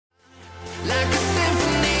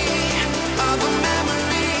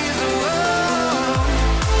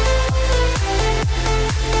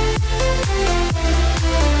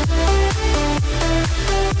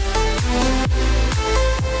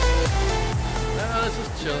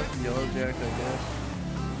chill at the Yellow Jack, I guess.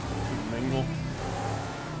 Mingle.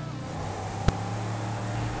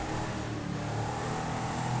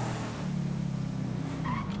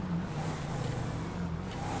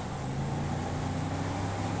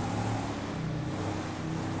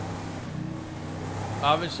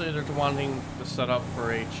 Obviously, they're wanting to set up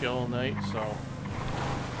for a chill night, so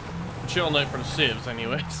a chill night for the civs,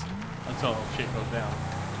 anyways, until shit goes down.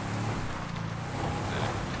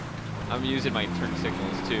 I'm using my turn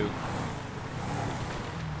signals too.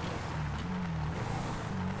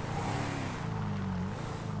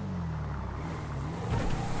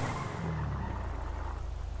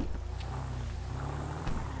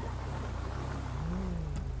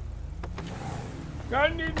 I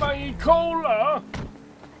need my E-Cola.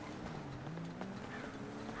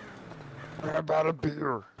 How about a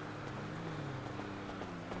beer?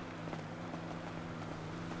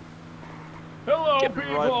 Hello,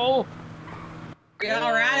 people. Are you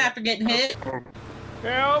all right after getting hit?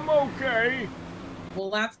 Yeah, I'm okay.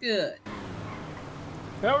 Well, that's good.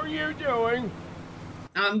 How are you doing?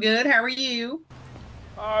 I'm good. How are you?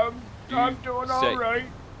 I'm doing all right.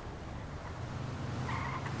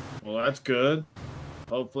 Well, that's good.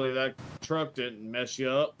 Hopefully that truck didn't mess you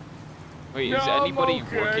up. Wait, No, is anybody I'm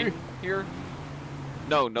okay. working here?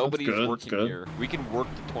 No, nobody's good, working here. We can work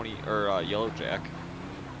the 20 or Yellow Jack.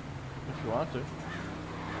 If you want to.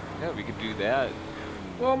 Yeah, we could do that.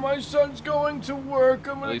 Well, my son's going to work.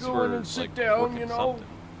 I'm gonna least go in we're, and sit like, down, working you know. something.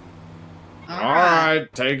 All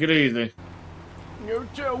right, take it easy. You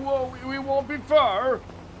too. Well, we won't be far.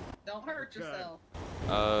 Don't hurt yourself.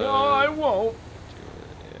 No, I won't.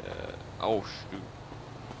 Yeah. Oh shoot.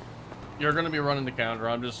 You're gonna be running the counter.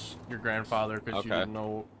 I'm just your grandfather because you Okay. didn't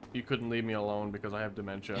know you couldn't leave me alone because I have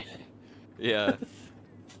dementia. Yeah.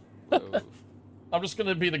 Whoa. I'm just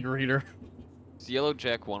gonna be the greeter. Is Yellow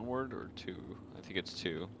Jack one word or two? I think it's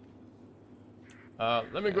two.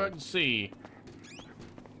 Let me go ahead and see.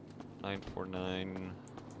 949.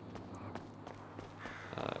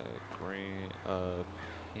 Green.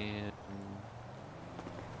 Pan.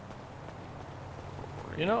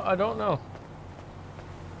 You know, I don't know.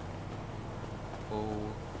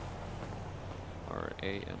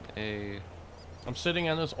 O-R-A-N-A. I'm sitting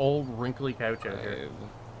on this old wrinkly couch out here.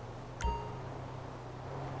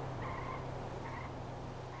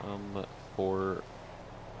 For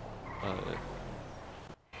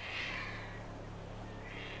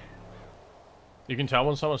You can tell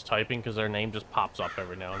when someone's typing because their name just pops up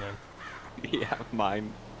every now and then. yeah,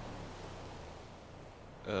 mine.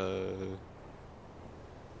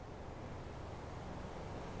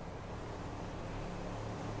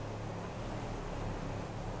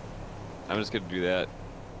 I'm just gonna do that.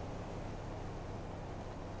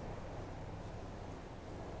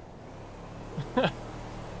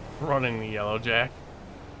 Running the Yellow Jack.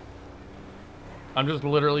 I'm just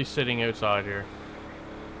literally sitting outside here.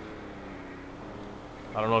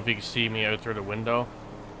 I don't know if you can see me out through the window.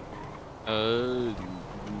 No.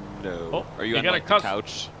 Oh, Are you on got like, a the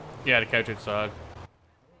couch? Yeah, the couch outside.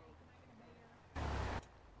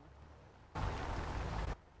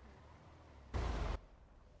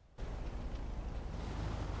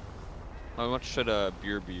 How much should a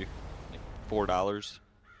beer be? Like $4?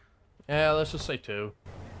 Yeah, let's just say 2.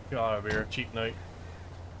 Got a beer, cheap night.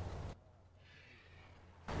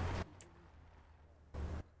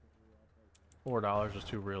 $4 is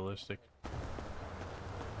too realistic.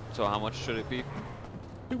 So how much should it be?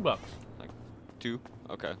 $2. Like 2?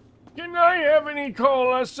 Okay. Can I have any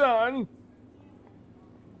cola, son?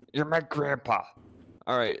 You're my grandpa.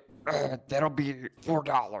 All right. That'll be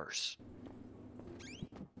 $4.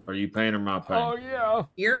 Are you paying or my paying? Oh, yeah.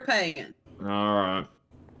 You're paying. All right.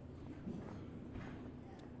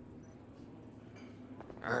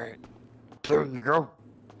 All right. There you go.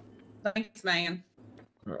 Thanks, man.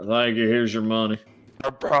 Thank you. Here's your money.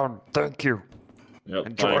 No problem. Thank you. Yep.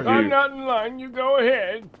 Enjoy. Thank I'm you. not in line. You go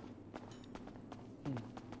ahead.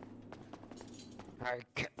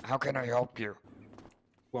 How can I help you?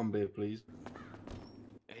 One beer, please.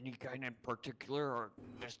 Any kind in particular, or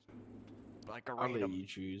just like a I'll let random? you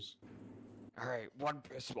choose. All right, one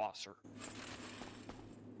Pisswasser.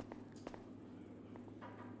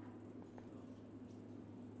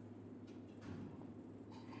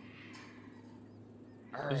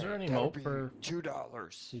 Is there any that'll moat be for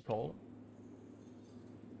 $2? E-Cola?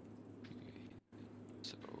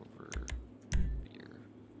 It's over beer.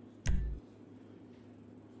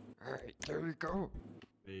 All right, there you go.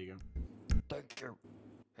 There you go. Thank you.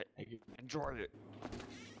 Hey, Thank you. enjoy it.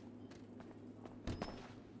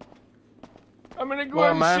 I'm gonna go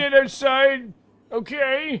Well, and man. sit outside.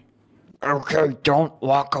 Okay? Okay, don't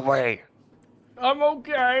walk away. I'm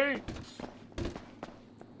okay.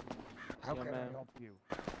 How can I man. help you?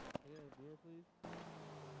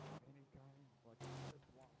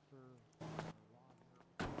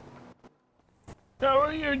 How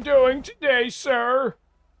are you doing today, sir?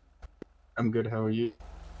 I'm good. How are you?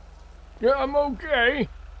 Yeah, I'm okay.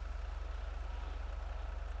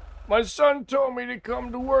 My son told me to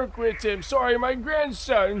come to work with him. Sorry, my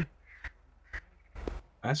grandson.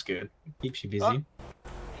 That's good. Keeps you busy.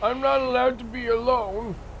 I'm not allowed to be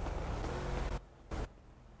alone.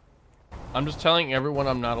 I'm just telling everyone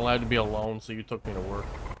I'm not allowed to be alone, so you took me to work.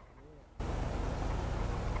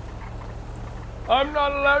 I'm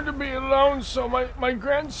not allowed to be alone, so my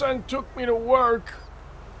grandson took me to work.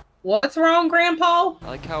 What's wrong, Grandpa? I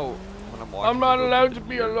like how when I'm walking. I'm not over allowed the to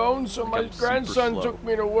be deer, alone, so like my I'm super grandson slow. took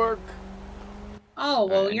me to work. Oh,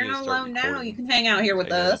 well, I you're need to not start alone now. recording. You can hang out here with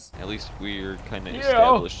Yeah, us. At least we're kind of Yeah.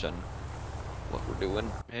 established on what we're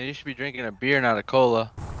doing. Man, you should be drinking a beer, not a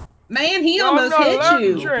cola. Man, he No, I'm almost not hit allowed to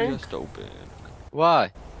you. drink. Just open.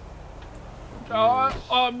 Why?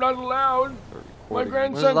 I'm not allowed. Start My recording.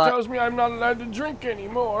 grandson la- tells me I'm not allowed to drink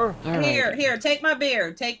anymore. Here, take my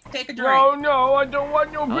beer. Take a drink. No, I don't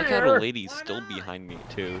want no I like how the beer. lady's Why still not? behind me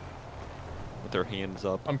too, with their hands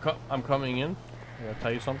up. I'm coming in. I gotta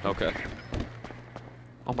tell you something. Okay.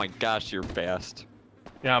 Oh my gosh, you're fast.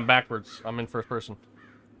 Yeah, I'm backwards. I'm in first person.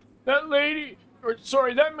 That lady, or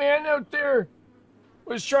sorry, that man out there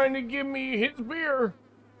was trying to give me his beer.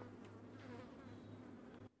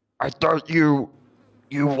 I thought you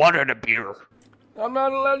wanted a beer. I'm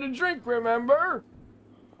not allowed to drink, remember?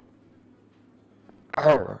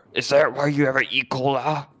 Oh, is that why you have an E.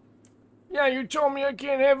 coli? Yeah, you told me I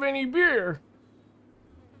can't have any beer.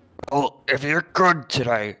 Well, if you're good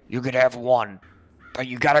today, you could have one. But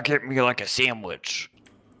you gotta get me like a sandwich.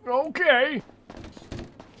 Okay.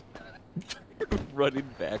 Running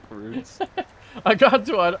backwards. I got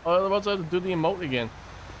to. I was about to do the emote again.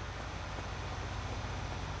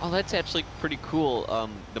 Oh, that's actually pretty cool.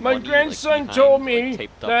 The My money, grandson like, behind, told like, me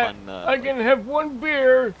taped that up on, I can have one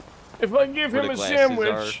beer if I give where him the a glasses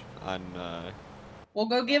sandwich. are on We'll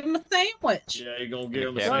go give him a sandwich. Yeah, you gonna the give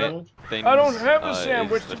him a cabinet sandwich? things. I don't have a is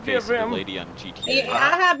sandwich the to face give of the him. lady on GTA. Yeah,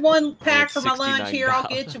 I have one packed it's for my lunch. Here, I'll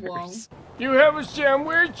get you $69. one. You have a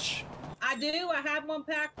sandwich? I do. I have one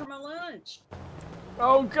packed for my lunch.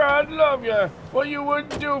 Oh, God love ya. What you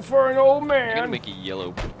wouldn't do for an old I'm gonna man. make a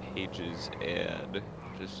Yellow Pages ad,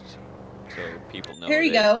 just so people know Here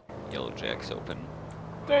you that go. Yellow Jack's open.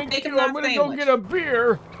 Thank Make you. him I'm that gonna go sandwich. get a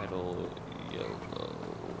beer. Title Yellow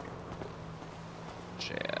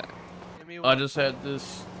Jack. I just had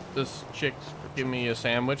this chick give me a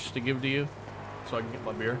sandwich to give to you, so I can get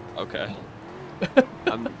my beer. Okay.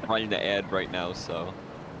 I'm running the ad right now, so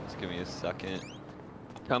just give me a second.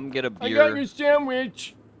 Come get a I beer got your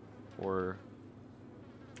sandwich. for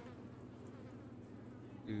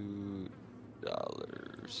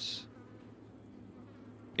 $2.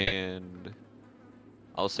 And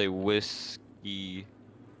I'll say whiskey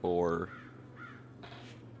for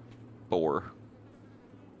 $4.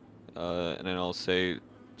 And then I'll say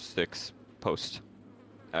 6 post.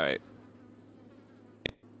 Alright.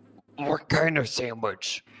 What kind of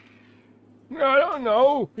sandwich? I don't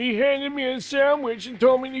know. He handed me a sandwich and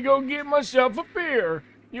told me to go get myself a beer.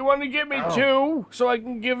 You want to get me two so I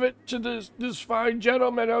can give it to this fine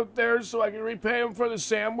gentleman out there so I can repay him for the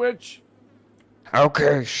sandwich?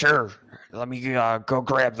 Okay, sure. Let me go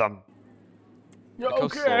grab them. Yeah, Look how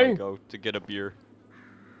slow I okay. go to get a beer.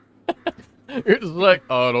 It's like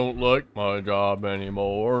I don't like my job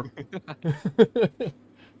anymore.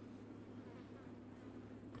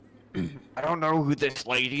 I don't know who this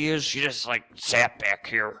lady is. She just like sat back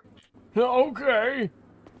here. Okay.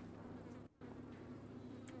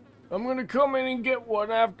 I'm gonna come in and get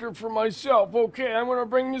one after for myself. Okay, I'm gonna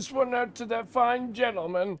bring this one out to that fine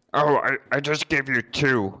gentleman. Oh, I just gave you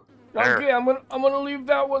 2. There. Okay, I'm gonna leave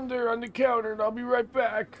that one there on the counter and I'll be right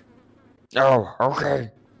back. Oh, okay.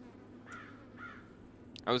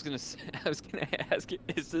 I was gonna ask,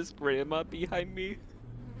 is this grandma behind me?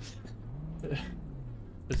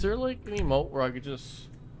 Is there like an emote where I could just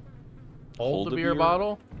hold the a beer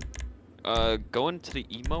bottle? Go into the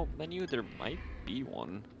emote menu. There might be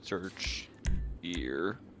one. Search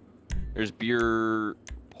beer. There's beer.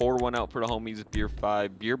 Pour one out for the homies. Beer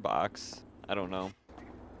 5. Beer box. I don't know.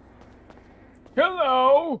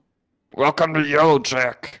 Hello. Welcome to Yellow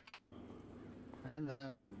Jack.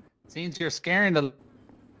 Seems you're scaring a little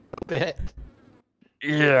bit.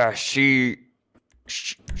 Yeah, she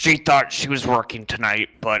thought she was working tonight,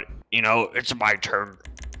 but you know, it's my turn.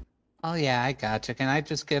 Oh yeah, I gotcha. Can I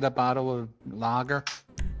just get a bottle of lager?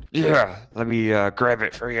 Yeah, let me grab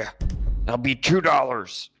it for you. That'll be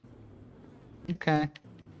 $2. Okay.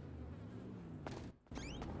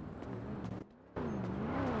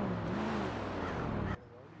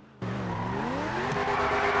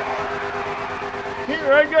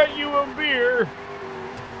 Here, I got you a beer.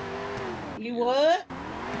 You what?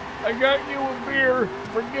 I got you a beer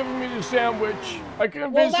for giving me the sandwich. I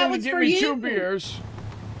convinced that him to was give for me you. 2 beers.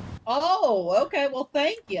 Oh, okay. Well,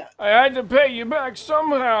 thank you. I had to pay you back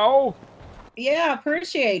somehow. Yeah, I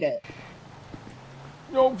appreciate it.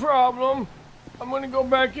 No problem. I'm gonna go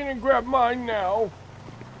back in and grab mine now.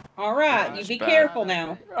 All right, you be careful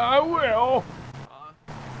now. I will.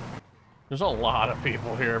 There's a lot of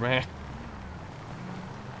people here, man.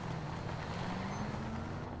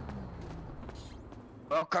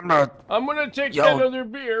 Welcome to... I'm gonna take Yo. that other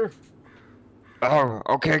beer. Oh,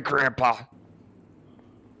 okay, Grandpa.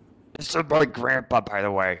 This is my grandpa, by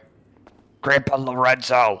the way. Grandpa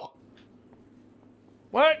Lorenzo.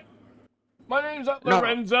 What? My name's not No.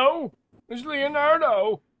 Lorenzo. It's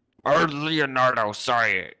Leonardo. Or Leonardo,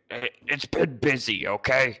 sorry. It's been busy,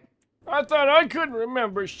 okay? I thought I couldn't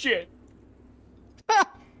remember shit.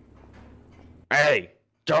 Hey,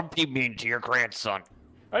 don't be mean to your grandson.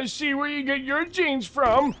 I see where you get your jeans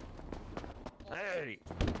from. Hey.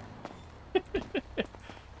 I'm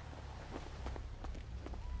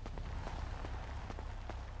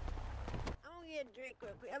gonna get a drink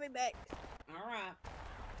real quick. I'll be back. All right.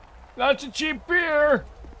 That's a cheap beer.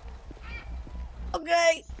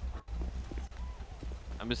 Okay.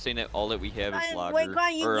 I'm just saying that all that we have is Wait, lager why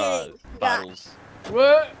you or get it? bottles.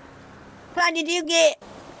 What? What did you get?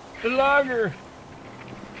 The lager.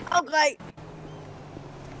 Okay.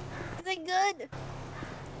 Is it good?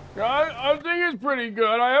 I think it's pretty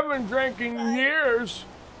good. I haven't drank in years.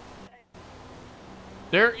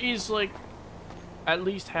 There is like at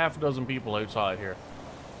least half a dozen people outside here.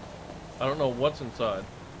 I don't know what's inside.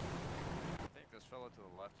 I think this fella to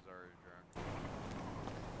the left is already drunk.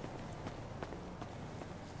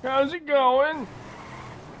 How's it going?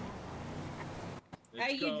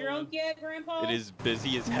 Hey, you drunk yet, Grandpa? It is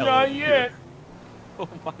busy as hell. Not in here. yet. Oh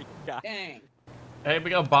my god. Dang. Hey,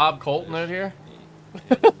 we got Bob Colton out here.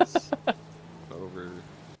 It's over.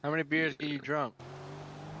 How many beers do you drunk?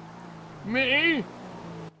 Me?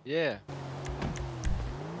 Yeah.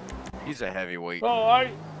 He's a heavyweight. Oh,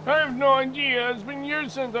 I have no idea. It's been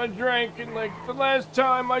years since I drank, and like the last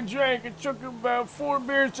time I drank, it took about 4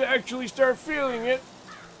 beers to actually start feeling it.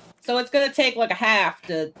 So it's gonna take like a half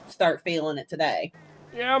to start feeling it today.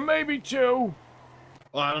 Yeah, maybe 2.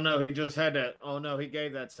 Well, I don't know. He just had that. Oh no, he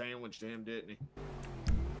gave that sandwich to him, didn't he?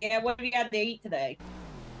 Yeah, what have you got to eat today?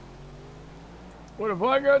 What have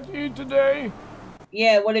I got to eat today?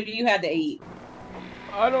 Yeah, what have you had to eat?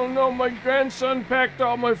 I don't know. My grandson packed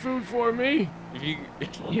all my food for me.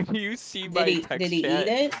 If you see my text Did he chat,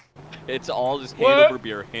 eat it? it's all just What? hand over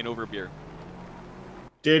beer, hand over beer.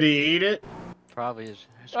 Did he eat it? Probably is.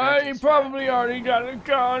 He probably already got it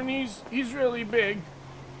gone. He's really big.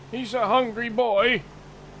 He's a hungry boy.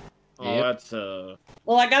 Oh, Yep. that's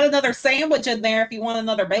Well, I got another sandwich in there if you want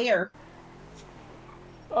another beer.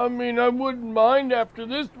 I mean, I wouldn't mind after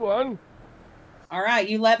this one. All right,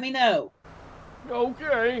 you let me know.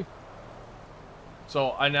 Okay.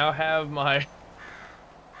 So I now have my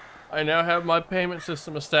payment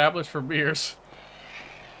system established for beers.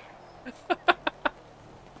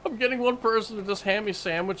 I'm getting one person to just hand me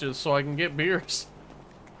sandwiches so I can get beers.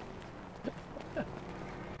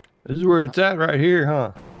 This is where it's at right here,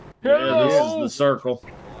 huh? yeah. This is Hello. the circle.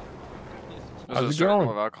 This How's is a it circle going?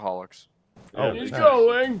 of alcoholics. Oh, He's nice.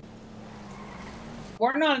 going.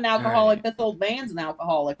 We're not an alcoholic. This old man's an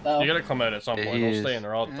alcoholic, though. You gotta come out at some point. Don't It stay is. in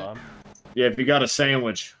there all the time. Yeah, if you got a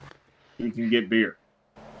sandwich, you can get beer.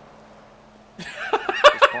 This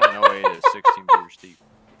 .08 is 16 beers deep.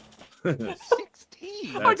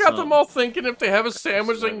 16. I That's got them all thinking if they have a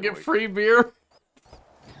sandwich, is they can get heavyweight. free beer.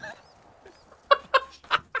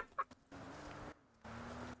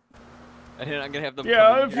 And then I'm gonna have them.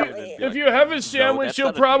 Yeah, come in here and then be if like, you have a sandwich, that's he'll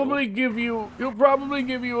not a probably give you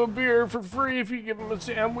a beer for free if you give him a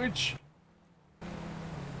sandwich.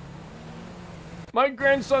 My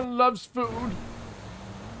grandson loves food.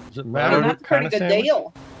 Does it Well, matter that's what a kind pretty of good sandwich?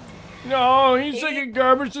 deal. No, he's like a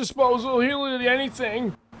garbage disposal. He'll eat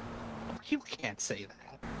anything. You can't say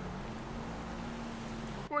that.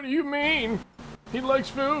 What do you mean? He likes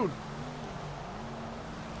food.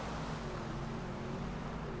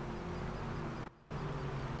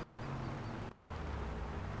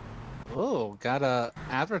 Oh, got a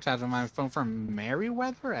advertisement on my phone from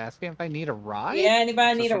Merriweather asking if I need a ride. Yeah,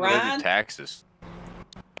 anybody Just need a related to ride? taxes.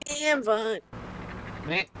 Yeah, I'm fine.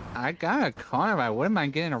 Man, I got a car, but I wouldn't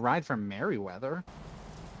mind getting a ride from Merriweather.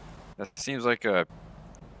 That seems like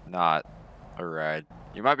not a ride.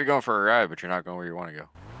 You might be going for a ride, but you're not going where you want to go.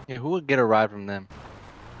 Yeah, who would get a ride from them?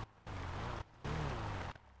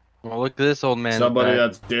 Well, look at this old man. Somebody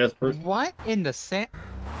that's desperate. What in the sand?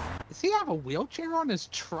 Does he have a wheelchair on his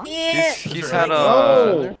trunk? Yeah. He's there had any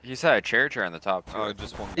Oh. he's had a chair on the top too. Oh,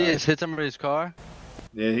 just one He guy. just hit somebody's car.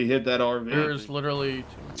 Yeah, he hit that RV. There's literally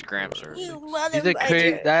It's Gramps. Or You He's a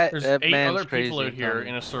crazy. motherfucker. That there's 8 man's other crazy. people out here Tommy.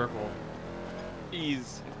 in a circle.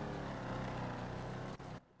 Jeez.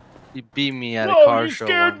 He beat me at a Whoa, car you show.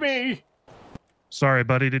 scared once. me. Sorry,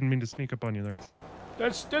 buddy. Didn't mean to sneak up on you there.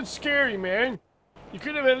 That's scary, man. You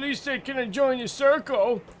could have at least said, "Can I join your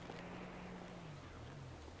circle?"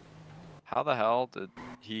 How the hell did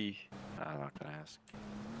he? I'm not gonna ask.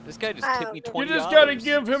 This guy just I tipped me don't know. You $20. just gotta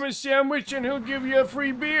give him a sandwich and he'll give you a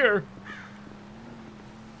free beer.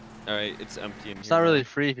 All right, it's empty in here. It's not now. really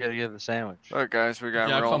free if you gotta give the sandwich. Look, guys, we got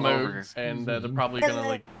Yeah, rolling come over out here. and they're probably gonna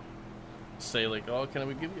like say like, "Oh, can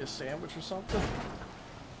we give you a sandwich or something?"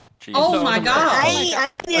 Jeez. Oh my god. I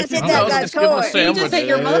didn't sit No, that guy's just give him a car. You sandwich. just hit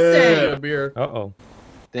your Yeah, Mustang. a beer. Uh-oh.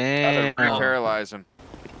 Damn. Paralyze him.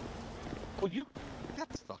 Oh, you.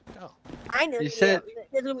 That's fucked up. I know You said-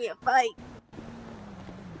 there's gonna be a fight.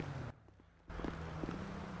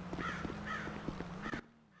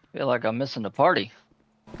 Feel like I'm missing the party.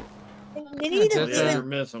 Did he Just, Yeah, you're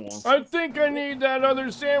missing one. I think I need that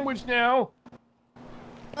other sandwich now.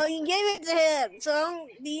 Oh, you gave it to him, so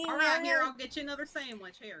do you All right, here, I'll get you another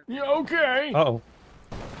sandwich here. Yeah, okay. Uh-oh.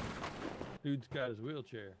 Dude's got his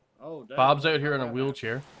wheelchair. Oh, damn. Bob's out here in a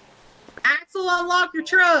wheelchair. Axel, unlock your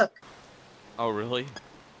truck. Oh, really?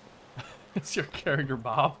 It's your character,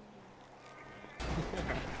 Bob.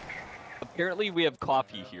 Apparently, we have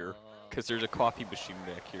coffee here because there's a coffee machine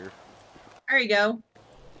back here. There you go.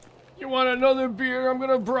 You want another beer? I'm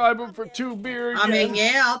gonna bribe him for 2 beer again. I mean,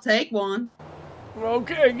 yeah, I'll take one.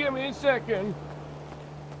 Okay, give me a second.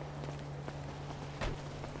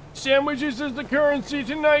 Sandwiches is the currency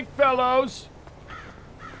tonight, fellows.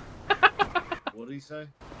 What did he say?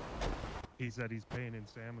 He said he's paying in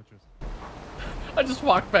sandwiches. I just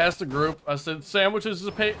walked past the group. I said, "Sandwiches is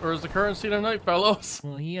the currency tonight, fellows."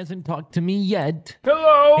 Well, he hasn't talked to me yet.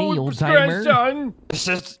 Hello, Hey, old-timer. grandson. This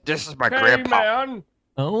is my Hey, grandpa. man.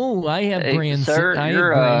 Oh, I have Hey, grandson. sir, I have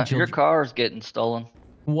your grandchildren. car's getting stolen.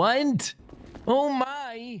 What? Oh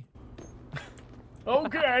my!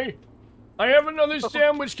 Okay. I have another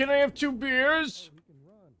sandwich. Can I have 2 beers?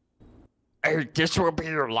 Hey, this will be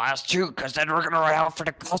your last 2, because then we're gonna run out for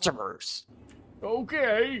the customers.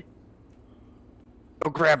 Okay. Go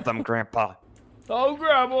grab them, Grandpa. I'll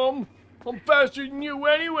grab them. I'm faster than you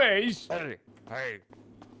anyways. Hey.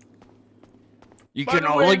 You By can the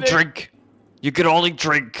way, only they- drink. You can only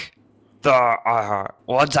drink the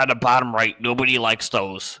ones on the bottom right. Nobody likes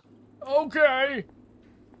those. Okay.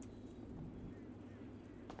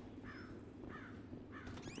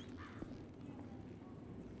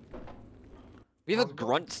 We have a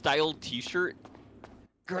grunt style T-shirt.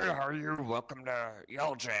 Good, how are you? Welcome to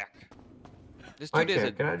Yellow Jack. This dude is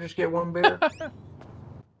a. Can I just get 1 beer?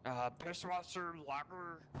 Pisswasser,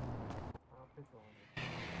 Lager.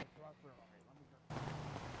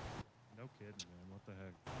 No kidding, man. What the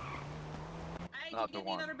heck? Hey, Not you the get me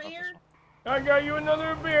one, another not this beer? I got you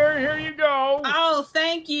another beer. Here you go. Oh,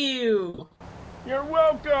 thank you. You're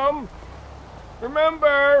welcome.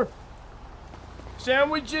 Remember,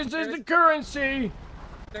 sandwiches is the currency.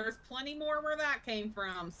 There's plenty more where that came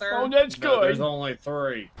from, sir. Oh, that's No, good. there's only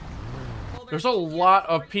 3. Well, There's a lot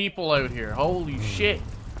of people out here. Holy shit.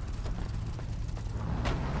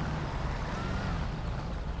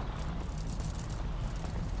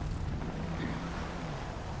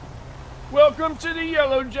 Welcome to the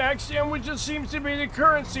Yellow Jack. Sandwiches seems to be the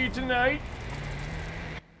currency tonight.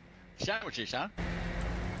 Sandwiches, huh?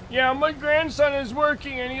 Yeah, my grandson is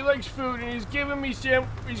working and he likes food and he's giving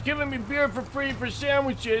me beer for free for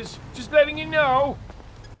sandwiches. Just letting you know.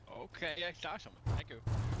 Okay, yeah, that's awesome. Thank you.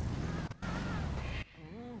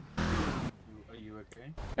 Are you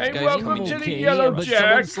okay? Hey, Guys, welcome I'm to the okay, Yellow but Jack.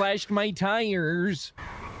 someone slashed my tires.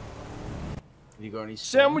 You got any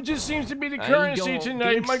Sandwiches seems to be the I currency don't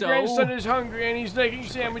tonight. think My so. grandson is hungry and he's liking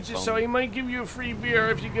sandwiches, so he might give you a free beer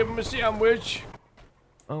if you give him a sandwich.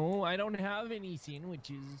 Oh, I don't have any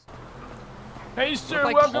sandwiches. Hey, sir,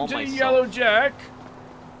 I welcome call to the myself? Yellow Jack.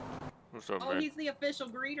 What's up, Oh, man? he's the official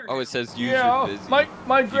greeter. Oh, now. it says user Yeah, busy. my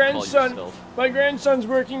You call yourself. grandson's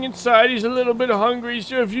working inside. He's a little bit hungry,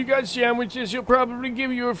 so if you got sandwiches, he'll probably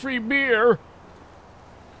give you a free beer.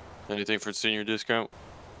 Anything for senior discount?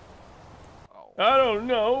 I don't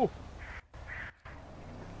know.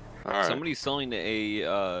 All right. Somebody's selling a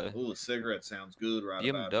Ooh, cigarette sounds good right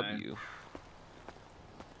about now. BMW.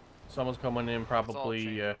 Someone's coming in,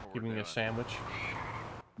 probably giving me a sandwich.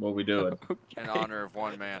 What we doing? In honor of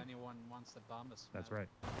one man. That's right.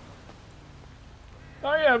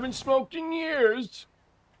 I haven't smoked in years.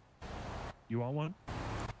 You want one?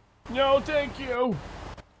 No, thank you.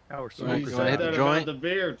 Our You smokers said have that the about joint. the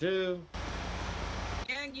beer too.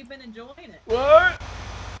 And you've been enjoying it. What?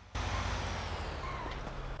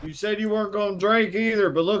 You said you weren't gonna drink either,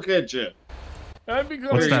 but look at you. I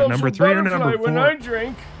become What's a that, social number 3 or butterfly number when 4? I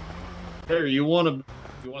drink. Here, you want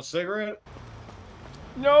a cigarette?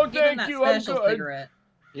 No, Give him thank that you. I'm special good. cigarette.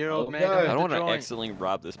 You old man, Okay. I got don't the want to joint. accidentally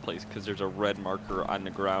rob this place because there's a red marker on the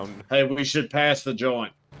ground. Hey, we should pass the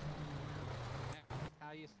joint.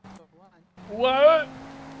 What?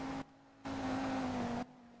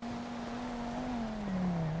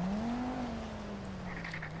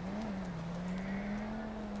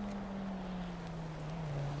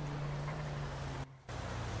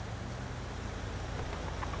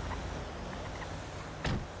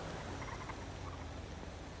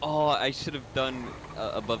 Oh, I should have done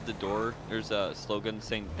above the door. There's a slogan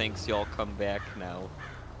saying "Thanks, y'all. Come back now."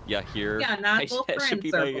 Yeah, here. Yeah, nice little That should friend be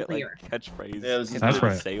circle my here. catchphrase. Yeah, this is That's good.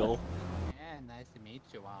 right. Sale. Yeah, nice to meet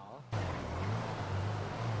you all.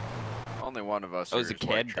 Only one of us Oh, is here the is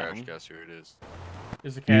white CAD trash. down? Guess who it is?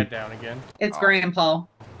 Is the cat down again? It's Oh. Grandpa.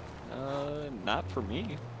 Not for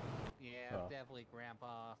me. Yeah, Oh. definitely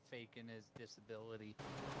Grandpa faking his disability.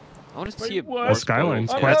 I want to Wait, see a what? more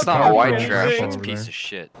Skyline's I'm quite not That's not doing white anything. trash. That's a over piece there. of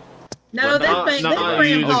shit. No, this Not- thing, not this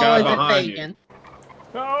you, the Grandpa guy isn't behind you. faking.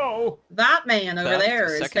 No. That man over theft, there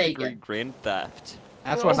is second-degree faking. grand theft.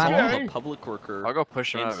 That's what I'm Assault Okay. of a public worker I'll go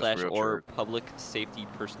push him out and of his slash wheelchair. or public safety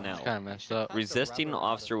personnel. Kind of messed up. Resisting an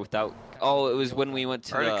officer without. Oh, it was when we went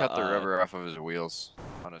to Already the, cut the rubber off of his wheels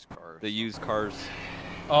on his car. the used cars.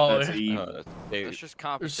 Oh, That's evil. That's just there's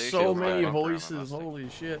compensation. so for many that bumper on a voices. Mustang. Holy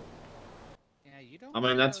shit. Yeah, you don't I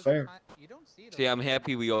mean, see that's those fair. you don't see those See, I'm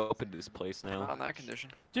happy we opened this place Not now. on that condition.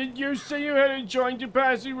 Did you say you had a joint to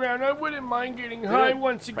pass around? I wouldn't mind getting Is high there a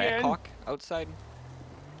once crack again. hawk outside.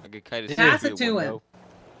 I could kind of Pass it to him.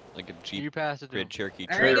 Like a Jeep You pass it to him. Grand Cherokee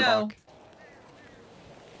There you trailer go. hawk.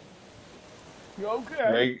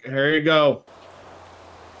 Okay. Here you go.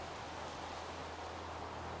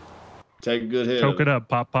 Take a good hit. Choke it up,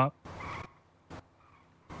 pop, pop.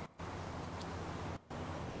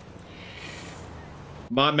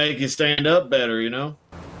 Might make you stand up better, you know?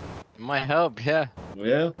 Might help, yeah.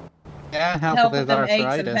 Yeah. Yeah, Help with with his them aches and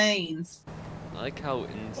arthritis. pains. I like how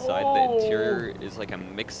inside Oh. the interior is like a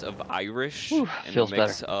mix of Irish Whew, and feels a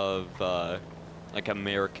mix of like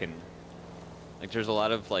American. Like there's a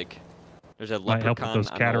lot of like there's a Might help with leprechaun those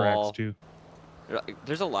on the cataracts wall. too.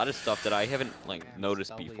 There's a lot of stuff that I haven't like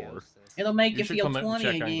noticed before. It'll make You you should feel come in and 20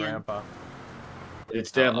 check on again. Grandpa.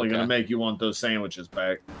 It's definitely okay. gonna make you want those sandwiches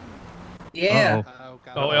back. Yeah. Uh-oh.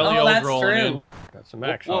 Oh, Oh, LEO's that's rolling true. in. Got some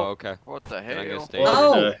action. Oh, okay. What the Then I hell? guess they- What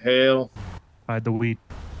Oh. the hell? Hide the weed.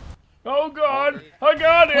 Oh God, I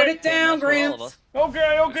got Put it. it down, Gramps.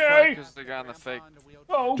 Okay, okay. Because they got in the fake.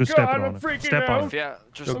 Oh Just step God, on I'm it. freaking Step on out. it. If yeah,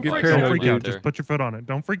 just Don't get like, paranoid. Don't freak Right out. there. Just put your foot on it.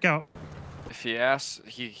 Don't freak out. if he asks,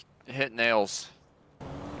 he hit nails.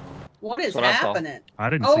 What is That's what I saw. happening? I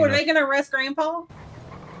didn't Oh, see are that. they gonna arrest Grandpa?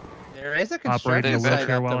 There is a Operating construction a site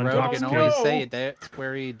wheelchair up while the road. You can intoxicated. always No. say that's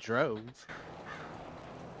where he drove.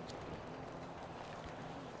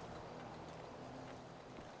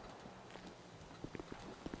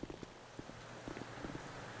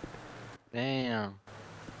 Damn.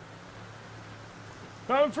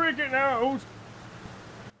 I'm freaking out.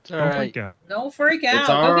 It's Don't alright. freak out. Don't freak out. It's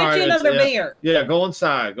Go all get right. you It's- another yeah. beer. Yeah, go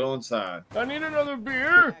inside. Go inside. I need another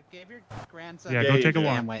beer. Give your grandson Yeah, Yeah, go you take a do.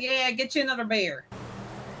 walk. sandwich. Yeah, get you another beer.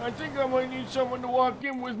 I think I might need someone to walk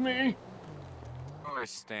in with me. Oh, he's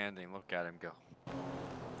standing. Look at him go.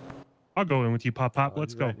 I'll go in with you, pop, pop. Oh,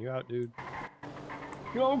 Let's he's go. ratting you out, dude.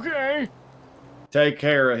 Okay. Take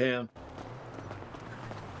care of him.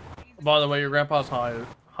 By the way, your grandpa's high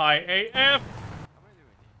AF.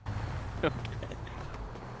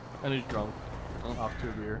 And he's drunk. Off to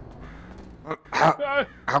a beer.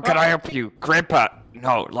 How can I help you? Grandpa,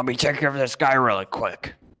 no, let me take care of this guy really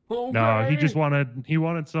quick. Okay. No, he just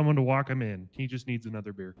wanted someone to walk him in. He just needs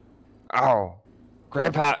another beer. Oh,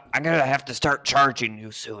 Grandpa, I'm gonna have to start charging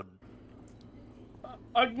you soon.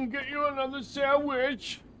 I can get you another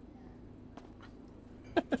sandwich.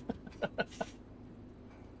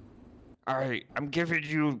 Alright, I'm giving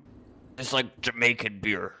you this like Jamaican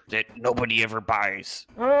beer that nobody ever buys.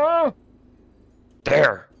 Huh?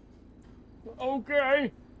 There.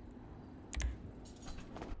 Okay.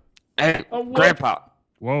 Hey, what? Grandpa.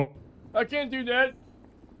 Whoa. I can't do that.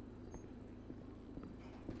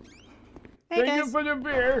 Hey, Thank you guys. for the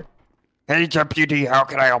beer. Hey, deputy, how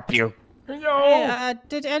can I help you? Hello. Hey,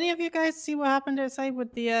 did any of you guys see what happened outside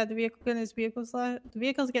with the vehicle getting his vehicle slashed? The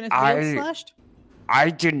vehicle's getting his wheels slashed? I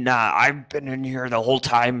did not. I've been in here the whole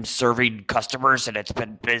time serving customers, and it's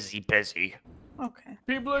been busy. Okay.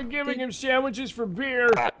 People are giving him sandwiches for beer.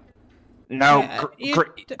 No, Yeah,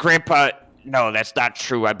 Grandpa. No, that's not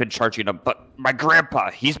true. I've been charging him, but my grandpa,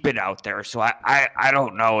 he's been out there, so I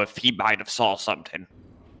don't know if he might have saw something.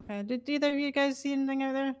 Did either of you guys see anything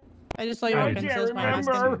out there? I just saw you walk in, so that's why I'm I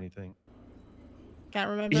asking. didn't see anything. Can't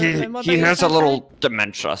remember. And what He about you, has a Sunshine? little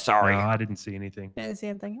dementia. Sorry. No, I didn't see anything. Didn't see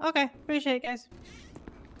anything. Okay, appreciate it, guys.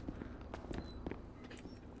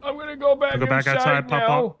 I'm gonna go back Go back inside outside, now.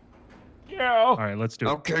 Papa. Yeah. All right, let's do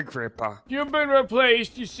it. Okay, Grandpa. You've been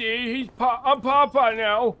replaced, you see. I'm Papa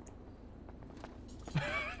now.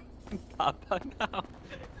 Papa now.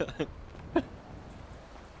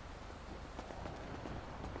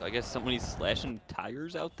 I guess somebody's slashing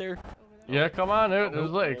tires out there. Yeah, come on. There's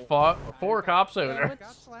like 4 cops out there.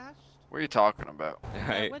 What are you talking about?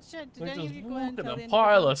 Right. Did any of you go and Look tell at the a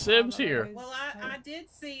pile of individual Sims here. Well, I did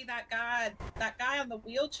see that guy on the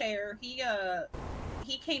wheelchair.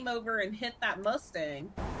 He came over and hit that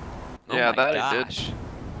Mustang. Yeah, that he did. Gosh.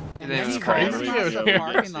 And His name then is he crazy. goes across the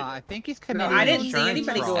parking lot. I think he's committing I didn't see insurance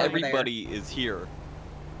anybody go fraud. over there. Everybody is here.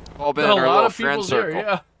 All been A in our lot little of friend people's here, circle.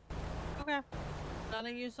 yeah. Okay. None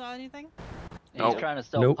of you saw anything? He's Nope. trying to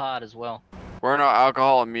sell Nope. pot as well. We're in our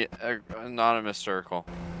alcohol anonymous circle.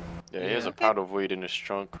 Yeah, he has a pound of weed in his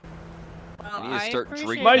trunk. You need to start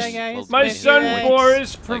drinking. My while son drinking.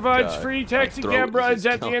 Boris Like, provides free taxi throat cab is rides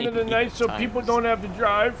just at the end of the going night so people don't have to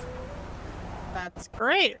drive. That's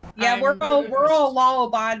great. Yeah, we're all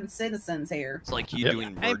law-abiding citizens here. It's like you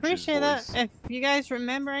doing I merges, appreciate that. boys. If you guys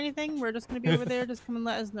remember anything, we're just gonna be over there. Just come and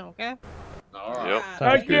let us know, okay? Yep.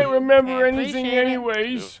 I can't remember I anything appreciate it.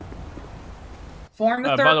 anyways. Form the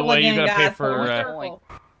circle by the way, again, you gotta pay guys. Form for the circle.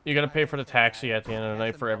 you gotta pay for the taxi at the end of the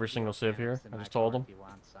night for every single civ here. I just told them.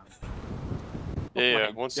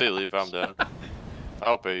 Yeah, once they leave, I'm down.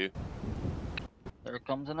 I'll pay you. There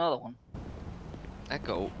comes another one.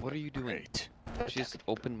 Echo, what are you doing? She just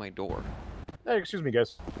opened my door. Hey, excuse me,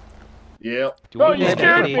 guys. Yep. Oh, you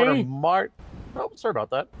scared me. Oh, sorry about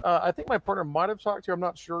that. I think my partner might have talked to you. I'm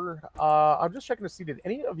not sure. I'm just checking to see, did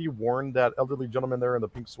any of you warn that elderly gentleman there in the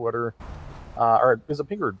pink sweater? Or is it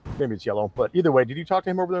pink or maybe it's yellow? But either way, did you talk to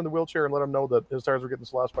him over there in the wheelchair and let him know that his tires were getting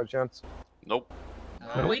slashed by chance? Nope.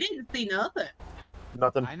 We didn't see nothing.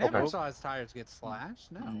 Nothing? I never Okay. saw his tires get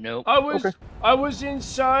slashed. No. Nope. I was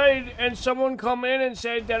inside and someone come in and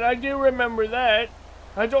said that I do remember that.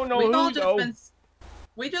 I don't know We've all who just though.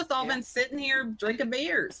 we just all been sitting here drinking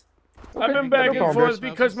beers. I've been back and forth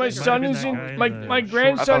because my son is in my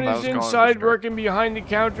grandson is inside working behind the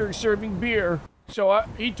counter serving beer. So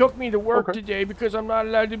he took me to work today because I'm not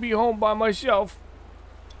allowed to be home by myself.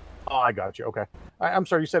 Oh, I got you. Okay. I'm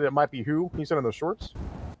sorry, you said it might be who? He said in the shorts?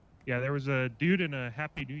 Yeah, there was a dude in a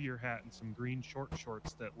Happy New Year hat and some green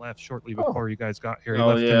shorts that left shortly before you guys got here. He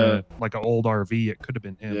left in like an old RV. It could have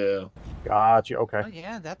been him. Yeah. Gotcha. Okay. Oh,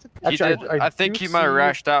 yeah, that's a He Actually, did, I think do he might have see-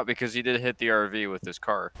 rashed out because he did hit the RV with his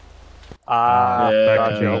car. Yeah,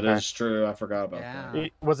 gotcha. that Okay. is true. I forgot about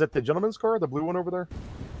that. Was it the gentleman's car, the blue one over there?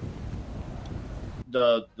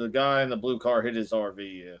 The guy in the blue car hit his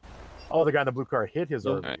RV. Yeah. Oh, the guy in the blue car hit his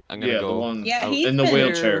RV. Alright, I'm Yeah, gonna the go. one Yeah, he's in the been-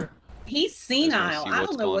 wheelchair. He's senile. see I what's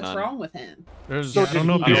don't know going what's on. wone with him. There's So I did don't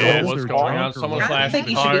know he get what's old going or on. Someone I don't flashed think the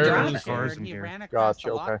he should be tires. driving. He ran across Gotcha,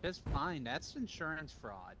 the lot okay. of his fine. That's insurance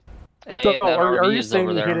fraud. Hey, So, that are RV you is saying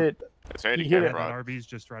over he there. hit it? It's He hit handicap it. That fraud. RV's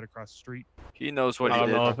just right across the street. He knows what I he don't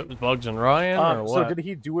did. know if it was Bugs and Ryan or So what. did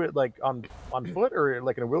he do it like on foot or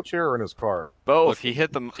like in a wheelchair or in his car? Both. He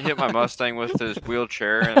hit my Mustang with his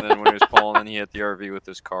wheelchair, and then when he was pulling in, he hit the RV with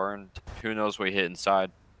his car, and who knows what he hit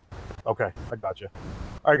inside. Okay, I got you.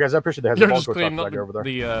 All right, guys, I appreciate the heads They're up. I'll just go talk to cleaning that up guy over there.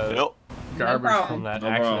 the garbage problem. from that No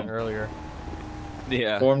accident problem. earlier.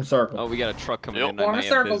 Yeah. Form circle. Oh, we got a truck coming in. Form a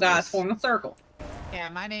circle, guys. Form a circle. Yeah,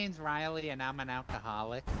 my name's Riley, and I'm an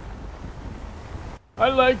alcoholic. I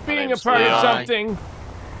like being a name's part of Leon. something.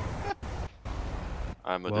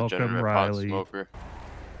 I'm a Welcome, degenerate pot Riley. smoker.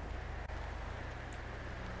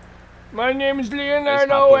 My name is hop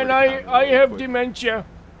Leonardo over and the I counter real have quick. dementia.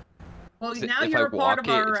 Well, If now I you're a part walk of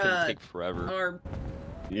it, our it's gonna take forever. our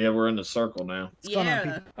Yeah, we're in the circle now.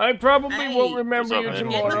 yeah. I probably Hey, won't remember what's you up, man? Get in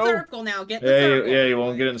the tomorrow. circle now. Get in Yeah, the circle. yeah, you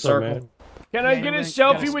won't get in the circle. Can I get a got a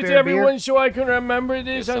selfie with spare everyone so I can remember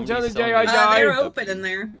this Yeah, until the somebody's day I selling They're die? open in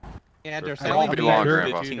there. Yeah, they're It won't be long,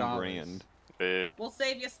 Grandpa. 15 grand. Yeah. We'll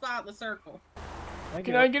save you a spot in the circle.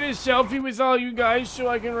 Can I get a selfie with all you guys so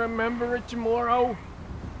I can remember it tomorrow?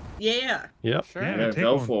 Yeah. Yep. Sure. Yeah, Yeah, take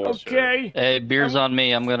go one. for it. Okay. Hey, beer's on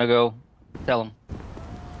me. I'm gonna go. Tell him.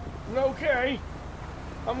 Okay.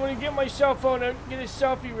 I'm gonna get my cell phone out and get a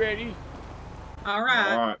selfie ready. All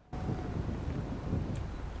right. All right.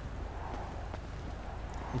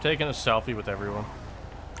 I'm taking a selfie with everyone.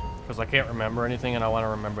 Because I can't remember anything and I want to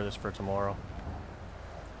remember this for tomorrow.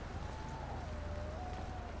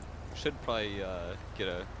 Should probably get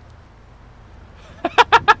a.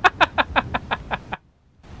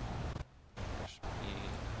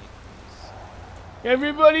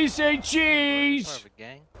 Everybody say cheese!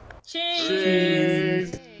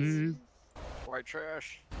 Cheese! White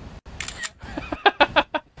trash.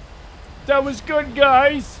 That was good,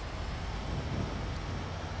 guys!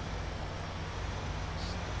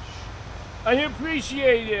 I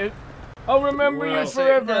appreciate it. I'll remember you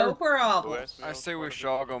forever. No problem. I say we should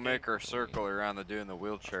all go make our circle around the dude in the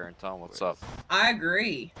wheelchair and tell him what's up. I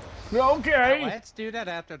agree. Okay. Let's do that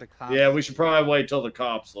after the cops. Yeah, we should probably wait till the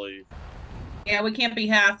cops leave. Yeah, we can't be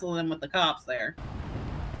hassling with the cops there.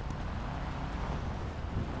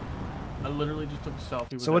 I literally just took a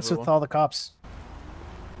selfie with So what's everyone. with all the cops?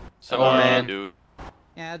 Dude.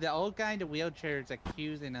 Yeah, the old guy in the wheelchair is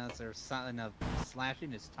accusing us or something of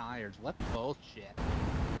slashing his tires. What bullshit.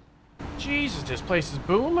 Jesus, this place is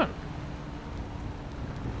booming.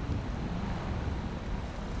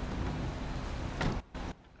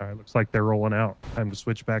 All right, looks like they're rolling out. Time to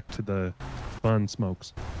switch back to the fun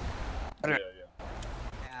smokes. Yeah,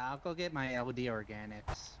 I'll go get my LD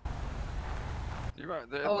organics.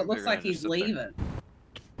 Oh, it looks like he's leaving.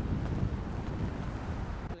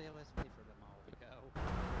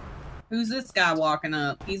 Who's this guy walking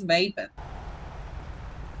up? He's vaping.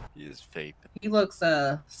 He is vaping. He looks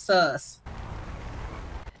sus.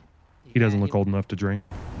 He doesn't look old enough to drink.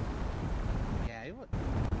 Yeah, he would.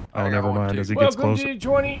 Oh, never mind. As he gets Welcome closer. to the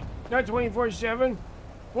 20, not 24/7.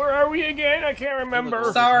 Where are we again? I can't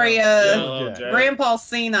remember. Sorry, Yellow Jack. Grandpa's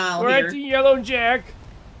senile We're here. at the Yellow Jack.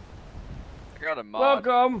 I got a mod.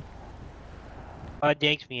 Welcome.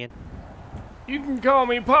 Thanks, man. You can call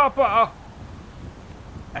me Papa.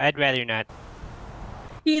 I'd rather not.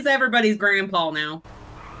 He's everybody's grandpa now.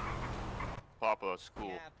 Papa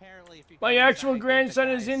school. My actual grandson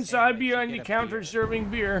is inside behind the counter serving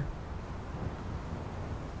beer.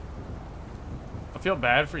 I feel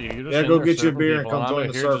bad for you. You're just Yeah, in go there get you a serving beer and people, come I'm join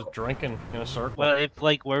out the here just circle. drinking in a circle. Well, if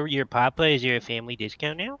like where your papa is, there a family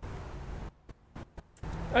discount now?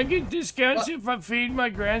 I get discounts if I feed my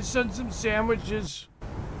grandson some sandwiches.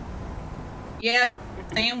 Yeah,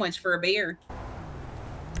 sandwich for a beer.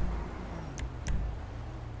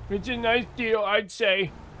 It's a nice deal, I'd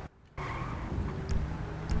say. I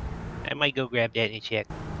might go grab that in a check.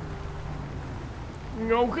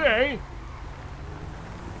 Okay.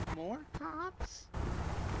 More cops?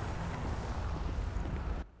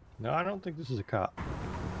 No, I don't think this is a cop.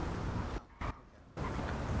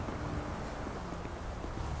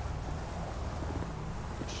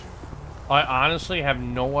 I honestly have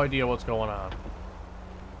no idea what's going on.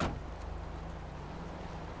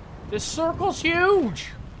 This circle's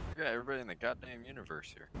huge. We got everybody in the goddamn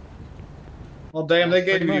universe here. Well, damn, they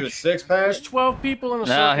gave Pretty you a much. 6-pack? There's 12 people in a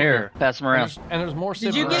circle Now here, here. pass him around. And there's more Did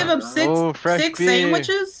sitting you give around. him six Oh, fresh six beer.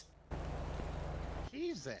 sandwiches?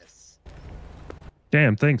 Jesus.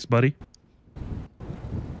 Damn, thanks, buddy.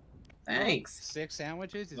 Thanks. 6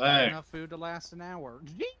 sandwiches? Is Hey. that enough food to last an hour?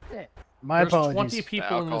 Jesus. My There's apologies. 20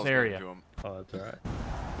 people in this Alcohol's area. getting to 'em. Oh, that's alright.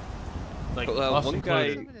 Like, Well, us one included.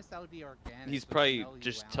 guy, Some of this LD organic he's would probably smell you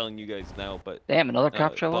just out. telling you guys now, but Damn, another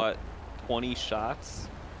cop show up? bought 20 shots,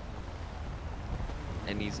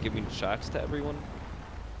 and he's giving shots to everyone.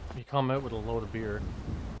 You come out with a load of beer.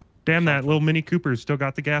 Damn, that little Mini Cooper's still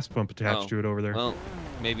got the gas pump attached Oh, to it over there. Well,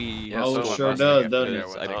 maybe. Yeah, Oh, so it my sure Mustang does, up doesn't there it?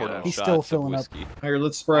 with I the, put He's shots still of filling up. whiskey. Here,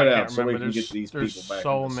 let's spread I out can't so we remember. can get these There's people back.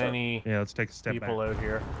 so in the circle. many Yeah, let's take a step people back. out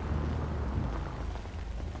here.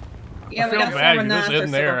 Yeah, I we feel got bad. some You're just nicer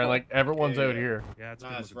in there, and circle. like everyone's Yeah, out yeah. here. Yeah, it's a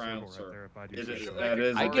Nice good round circle right there. circle. If I do It say is- so. that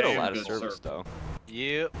is I get a damn lot of good service circle. though.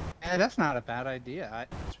 Yep. Yeah, that's not a bad idea.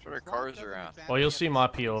 Spread our cars around. Well, you'll see my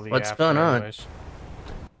POV. What's after going on? anyways.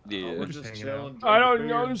 Yeah. We're just hanging chilling. I don't drinking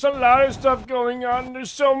know. beer. There's a lot of stuff going on.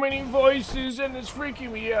 There's so many voices, and it's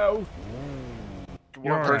freaking me out.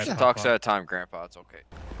 You're One all person right, talks Papa. at a time, Grandpa. It's okay.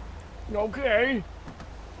 Okay.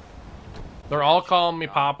 They're all calling me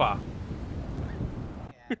Papa.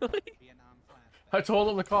 Vietnam flashback. I told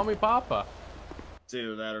them to call me Papa. It's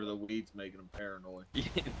either that or the weeds making them paranoid.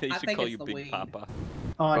 They I should think call it's you the Big weed. Papa.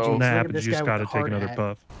 Oh, Oh, jeez, look Nah, at but this you just guy gotta with the take hard another hat.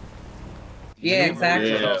 puff. Yeah,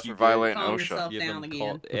 exactly. Yeah. For violating Calm OSHA. yourself Give down him again.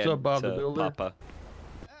 call What's up, Bob the to Builder? Papa.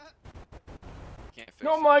 Can't fix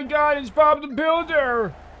Oh it. my God, it's Bob the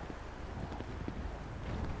Builder.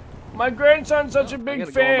 My grandson's such a big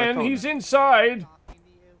gotta go on my fan. phone He's now. inside.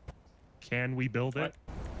 Can we build it?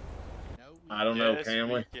 I don't know, can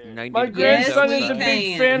we? My grandson is a we big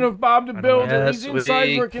can. fan of Bob the Builder. Yes, He's inside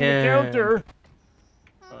we working the can. counter.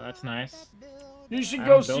 Oh, that's nice. You should I go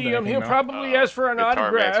don't build see him. anything, He'll though. probably ask for an Guitar Man's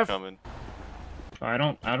autograph. coming. I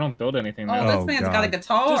don't build anything. Oh, though. this man's got a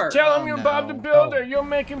guitar. Just tell him Oh, you're no. Bob the Builder. You'll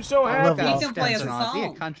make him so I happy. love He Al can play us a Spencer. Is he a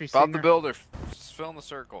song. country Bob singer? the Builder, fill in the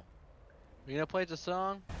circle. You gonna play the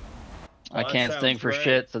song? I that can't sounds sing for great.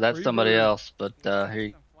 shit, so that's Free somebody bird. else. But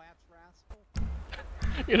here,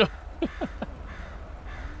 You know.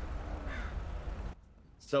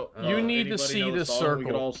 So You need to anybody see know a this song we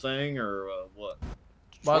could circle. all sing or what?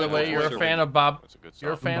 By the way, you're a fan of Bob. That's a good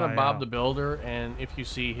You're a song. fan of By, Bob the Builder, and if you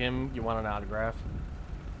see him, you want an autograph.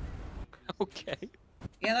 Okay.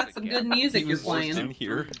 Yeah, that's some good music you're playing. in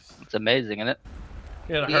here. it's amazing, isn't it?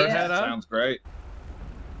 You got a Yeah. hard hat on? Sounds great.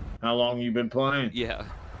 How long you been playing? Yeah.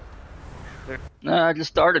 No, I just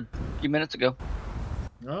started a few minutes ago.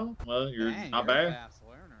 No, well, you're Dang, not you're a bad. fast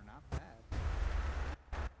learner, not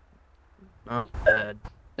bad. Not bad. I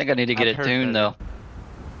think I need to get I've it heard tuned better. though.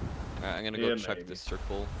 Alright, I'm gonna go Yeah, check maybe. this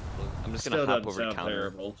circle. I'm just Still gonna hop doesn't over the sound counter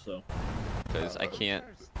terrible, so. because I can't.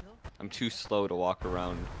 I'm too slow to walk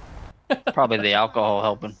around. Probably the alcohol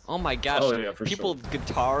helping. Oh my gosh! Oh, yeah, for people sure. with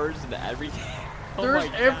guitars and everything. Oh There's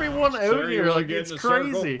my everyone out Sir, you here. wanna Like, get it's in the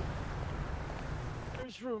circle? crazy.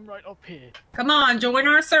 There's room right up here. Come on, join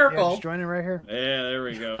our circle. joining right here. Yeah, there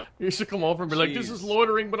we go. You should come over and be like, this is Jeez.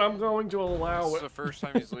 loitering, but I'm going to allow This is it. the first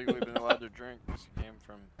time he's legally been allowed to drink. This came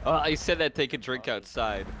from. Oh, I said that they could drink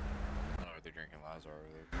outside. I don't know what they're drinking Lazar over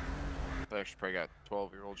there. They actually probably got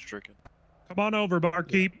 12-year-olds drinking. Come on over,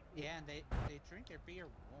 barkeep. Yeah, and they drink their beer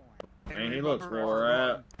warm. Man, he looks wore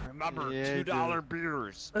out. Remember, Yeah, $2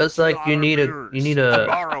 beers. That's like you need a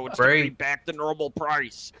Tomorrow it's gonna be break. back to normal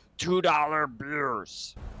price. $2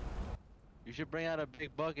 beers. You should bring out a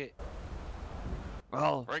big bucket.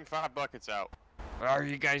 Well, Bring 5 buckets out. are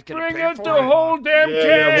you guys gonna Bring pay out for the it? whole damn Yeah, we'll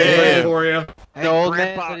can. pay for you. Hey, The old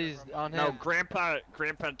man Grandpa, said he's on no, him.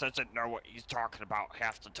 Grandpa doesn't know what he's talking about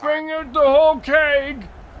half the time. Bring out the whole keg.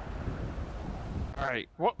 All right,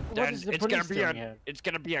 What then is the it's gonna police be doing on here? it's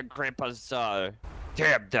gonna be on Grandpa's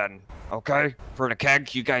tab then, okay? For the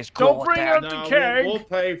keg, you guys cool Don't with bring that? out the No, keg. we'll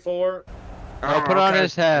pay for it. I'll put on okay.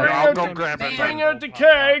 his hat. Bring Yeah, I'll out go the- grab it. Bring then. out the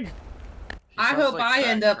keg. I Sounds hope like I Fat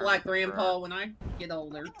end up Kermit like the Frog. Grandpa when I get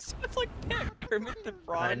older. Sounds like that Kermit the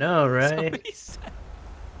Frog. I know, right? Somebody said-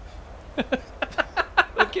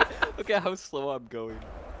 look at how slow I'm going.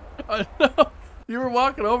 I know. You were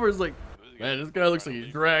walking over, it's like, man, this guy looks like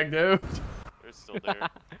he's dragged out. They're still there.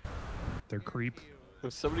 They're creep.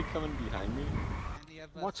 Was somebody coming behind me? Any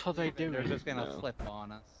of us What are they leave it, They're doing? just gonna No. flip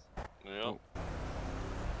on us. Yep.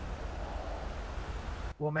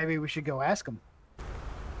 Well, maybe we should go ask him.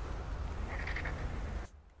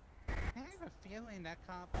 I have a feeling that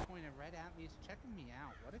cop pointed right at me. He's checking me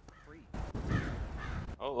out. What a creep.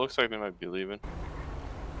 Oh, it looks like they might be leaving.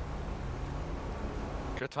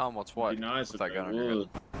 Good Tom, what's what? Be nice What's if that gun they on your would.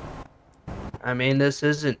 head? I mean, this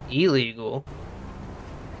isn't illegal.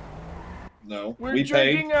 No, We're we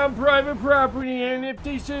drinking paid. on private property, and if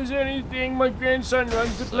this is anything, my grandson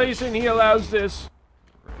runs the place and he allows this.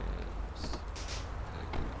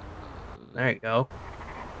 There you go.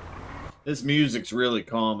 This music's really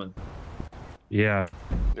calming. Yeah,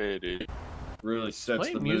 Yeah, dude. Really sets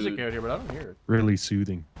Playing the music mood. out here, but I don't hear it. really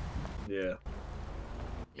soothing. Yeah.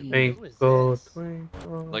 Twinkle,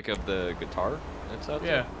 twinkle. Like of the guitar that's out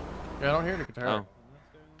Yeah. Yeah, I don't hear the guitar. there? Oh.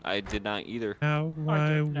 I did not either. How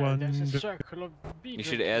I wonder. You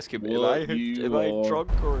should ask him, What am you I are.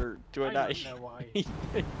 drunk or do I not?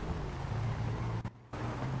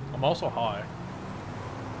 I'm also high.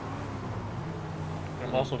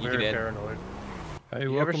 I'm also You very can add- paranoid. Hey,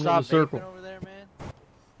 You ever welcome to the stop vaping circle. over there,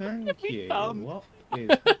 man? Thank you. What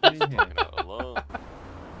is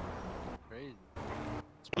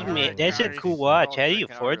Crazy. Man, that's a cool watch. How do you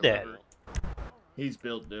afford that? He's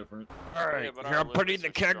built different. Alright, Yeah, but here our I'm putting liquors the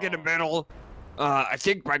are keg in the strong. middle. I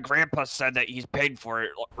think my grandpa said that he's paid for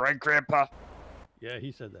it, right, Grandpa? Yeah,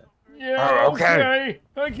 he said that. Yeah, Oh, okay. okay.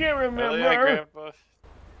 I can't Hell remember. yeah, Grandpa.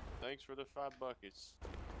 Thanks for the 5 buckets.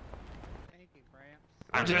 Thank you, Gramps.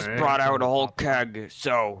 I just Alright. brought out a whole keg,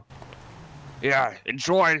 so yeah,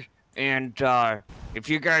 enjoy. And if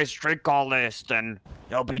you guys drink all this, then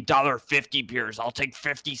it'll be $1.50 beers. I'll take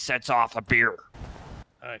 50 cents off a beer.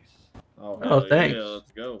 Nice. Oh, Oh, hell thanks. Yeah,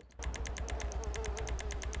 let's go.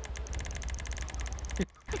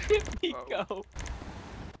 Go.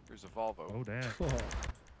 Here's a Volvo. Oh damn.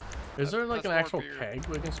 Is there like That's an more actual beer. keg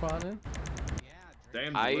we can spawn in?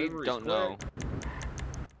 Damn, I delivery's don't quick. know.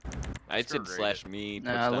 I Let's go said grade slash it. me.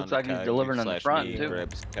 Nah, puts it down looks the like he's keg, delivering in the slash front, me, too.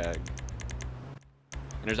 grabs keg.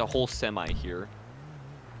 And there's a whole semi here.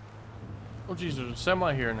 Oh, jeez, there's a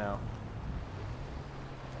semi here now.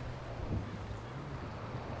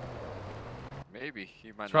 Maybe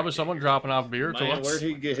he might. It's probably someone dropping off beer to Man, us. where'd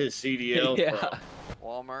he get his CDL Yeah. from?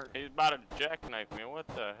 Walmart. He's about to jackknife me. What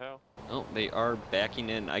the hell? Oh, they are backing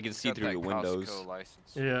in. I can see Got through that the windows. Costco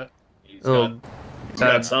license. Yeah. He's Oh, got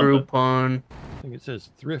got something. Groupon. I think it says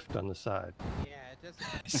thrift on the side. Yeah, it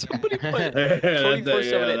just. Somebody put Yeah, 24/7 at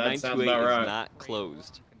that sounds 928 about is right. not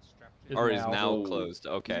closed. Is Or is now. now Oh, closed.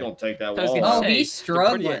 Okay. He's gonna take that I was wall. gonna Oh, say, he's to put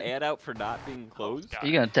struggling. an ad out for not being closed.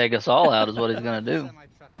 He's gonna take us all out, is what he's gonna do.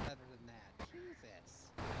 Semi-truck better than that. Jesus.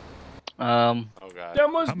 Oh god.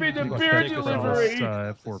 That must be the beer delivery.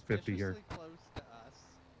 450 here.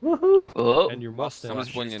 Woohoo! Oh, And your I'm Mustang.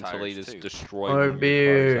 just waiting until they tires, just too. destroy More one of your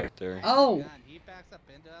beer. cars out there. Oh, God, he backs up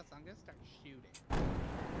into us. I'm gonna start shooting.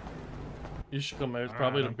 You should come out. It's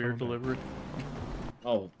probably the I'm beer coming back. delivery.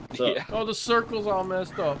 Oh, so Yeah. Oh, the circle's all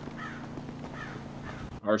messed up.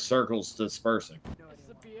 our circle's dispersing.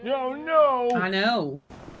 No, no. I know.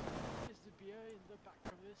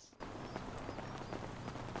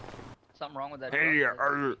 something wrong with that. Hey, truck?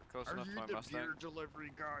 are Close you enough to my the Mustang. beer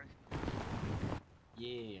delivery guy?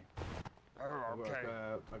 Yeah. Oh, okay.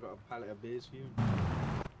 I got a pallet of beers for you.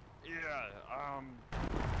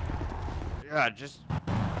 Yeah, just.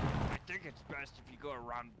 I think it's best if you go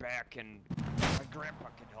around back and my grandpa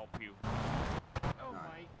can help you. Oh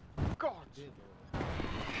my God.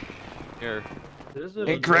 Here.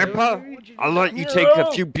 Hey, Grandpa, I'll let you take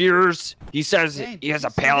a few beers. He says he has a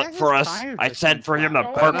pallet for us. I said for him to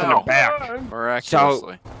park in the back.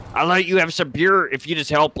 Miraculously. So I'll let you have some beer if you just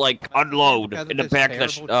help, like, unload in the back of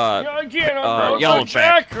the Yeah, I can't. yellow My back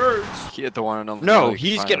shack. hurts. He hit the one and only. No,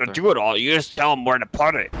 he's gonna do it all. You just tell him where to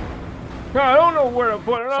put it. I don't know where to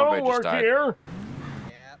put it. I Somebody don't just work died. here.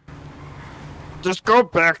 Just go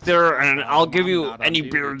back there and I'll give you any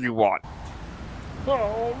beer you want.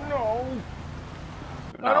 Oh no.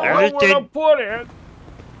 I No. don't know where to Everything- put it.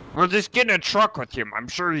 We'll just get in a truck with him. I'm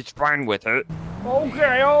sure he's fine with it.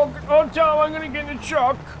 Okay, I'll tell him I'm gonna get in the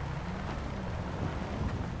truck.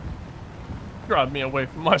 Drive me away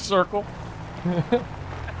from my circle.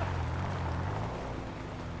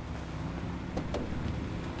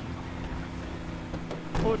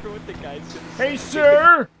 I wonder what the guy's gonna Hey,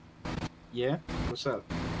 sir. Yeah? What's up?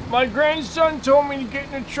 My grandson told me to get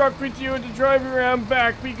in the truck with you to drive around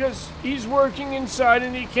back because he's working inside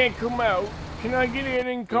and he can't come out. Can I get in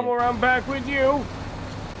and come around back with you?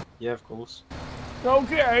 Yeah, of course.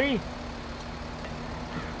 Okay.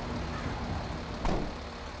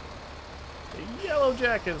 The yellow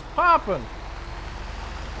jacket's popping.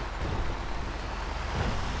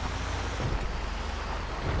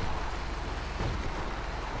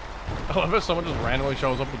 I love if someone just randomly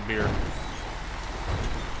shows up with beer.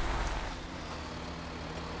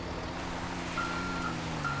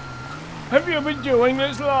 Have you been doing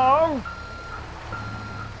this long?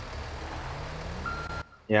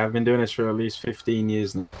 Yeah, I've been doing this for at least 15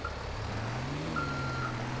 years now.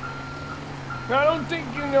 I don't think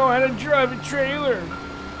you know how to drive a trailer.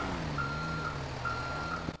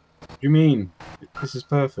 What do you mean? This is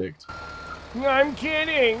perfect. I'm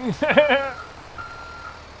kidding.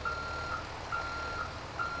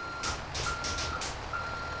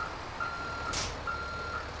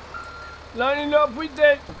 Line it up with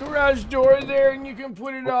that garage door there and you can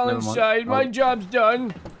put it all never mind. inside. My job's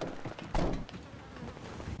done.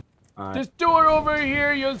 Alright. This door over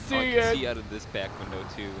here, you'll Oh, I see can it. see out of this back window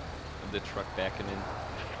too, of the truck backing in.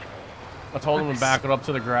 I told him to back it up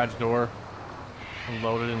to the garage door and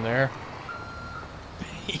load it in there.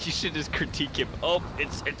 You should just critique him. Oh,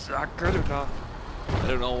 It's not good enough. I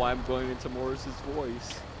don't know why I'm going into Morris's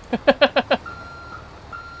voice.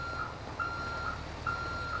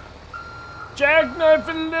 Jackknife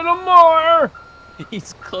it a little more.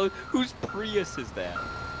 He's close. Whose Prius is that?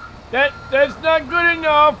 That's not good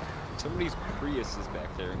enough. Somebody's Prius is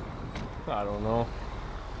back there. I don't know.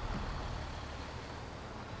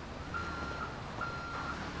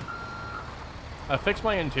 I fixed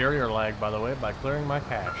my interior lag, by the way, by clearing my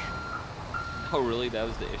cache. Oh, really? That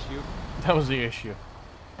was the issue? That was the issue.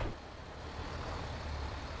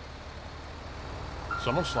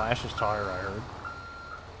 Someone slashed his tire, I heard.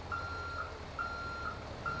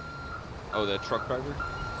 Oh, that truck driver?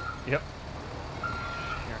 Yep.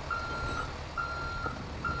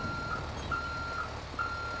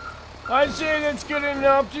 I say that's good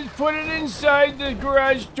enough. Just put it inside the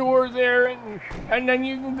garage door there, and then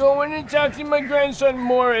you can go in and talk to my grandson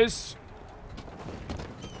Morris.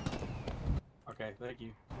 Okay, thank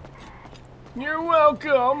you. You're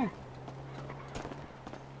welcome.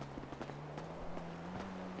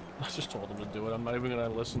 I just told him to do it. I'm not even gonna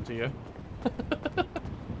listen to you.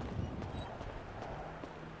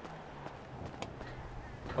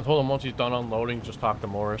 I told him once he's done unloading, just talk to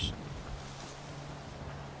Morris.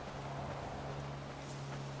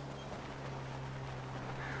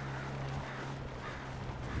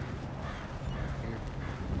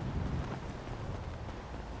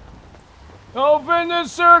 Open the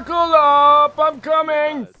circle up! I'm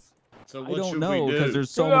coming! So I what don't should know we do? because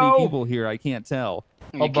there's so Hello? many people here. I can't tell.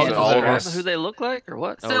 You can't describe who they look like or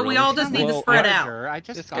what? So we all just need to spread out. I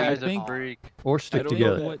just This got guy's it. a freak. Or I stick don't know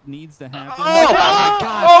together. what needs to happen.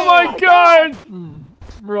 Oh my god!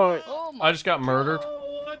 Right. I just got murdered.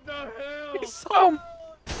 Oh, what the hell?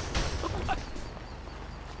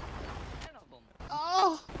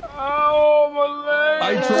 Oh, my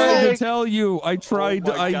leg! I tried to tell you. I tried.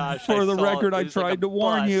 Oh my gosh, for I the saw record, it. I It was like tried a to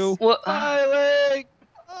warn bus. you. What? My leg!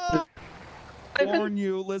 Warn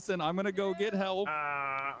you. Listen, I'm gonna go get help.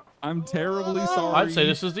 I'm terribly sorry. I'd say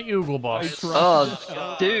this is the Oogle boss.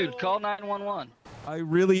 Oh, dude, call 911.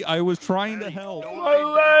 I was trying to help.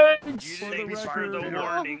 My legs! You didn't make me fire the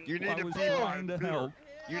warning. You need I to was buy trying to beer. help.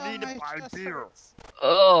 You need to buy beer.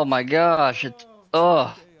 Oh my gosh, it's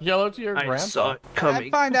Yell out to your grandpa. I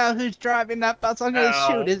find out who's driving that bus, I'm gonna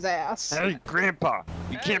shoot his ass. Hey, Grandpa,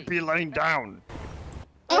 you can't be laying down.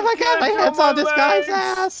 Oh my god, my head's on this guy's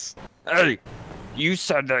ass! Hey, you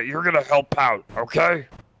said that you're gonna help out, okay?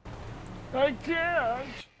 I can't!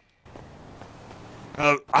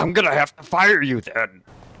 I'm gonna have to fire you then.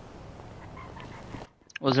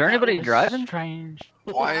 Was there anybody driving? Strange.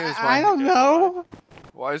 Why is my I don't know.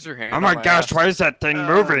 Why is your hand? Oh on my my gosh, ass? why is that thing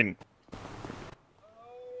moving?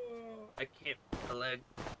 I can't feel the leg.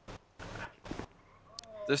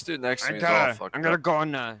 This dude next to I'm me is all gonna, fucked I'm gonna up. go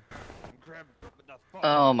on grab the phone.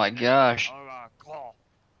 Oh my gosh. I'll call.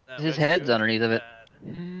 His head's underneath of it.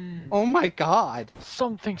 Oh my god.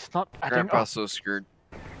 Something's not adding Grandpa's up. so screwed.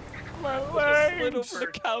 My legs! over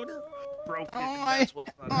the counter. Broken. Oh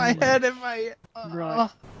my head and my... Right.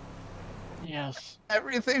 Yes.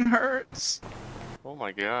 Everything hurts. Oh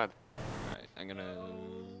my god. Alright, I'm gonna.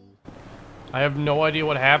 I have no idea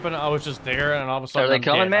what happened. I was just there, and all of a sudden Are they I'm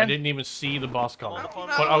coming, dead. man? I didn't even see the bus coming.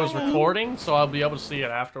 But I was recording, so I'll be able to see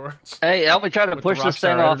it afterwards. Hey, help me try to With push the this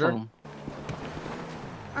thing Rockstar off editor. of him.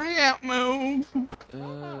 I can't move.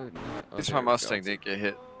 At least my Mustang didn't get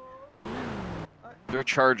hit. Their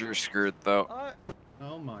Charger's screwed though.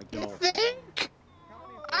 Oh my You god. think?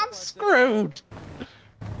 I'm screwed.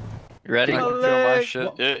 You ready? I can feel my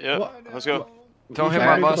shit. Yeah. Let's go. Don't hit should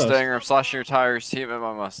my take the bus. Mustang or I'm slashing your tires. Team at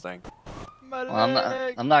my Mustang. My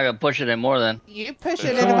Well, I'm not gonna push it anymore then. You push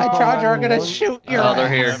it into my charger, I'm gonna shoot your Oh, they're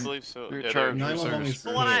ass. here. I believe so. Your Yeah, Charger's they're- so 911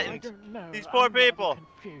 screwed. What? These poor people.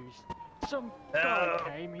 Some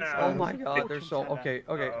Oh my god, they're so okay.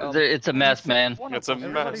 It's a mess, man. It's a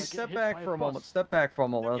Everybody mess. step back for a moment. Step back for a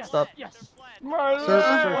moment. Let's stop. My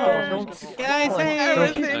Sir, don't Guys, hey, don't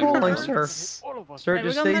keep everything falling, sir. hurts. Sir, Hey,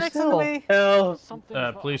 we're just going stay medics on the still. way.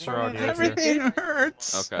 Hell, Police are already out here. Everything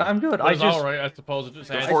hurts. Okay. I'm good. It I was just alright, I suppose. It just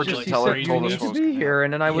The adds fortune to teller the told us need what to was be here,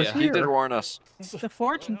 and then I was Yeah, here. he did warn us. The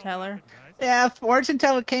fortune teller. Yeah, fortune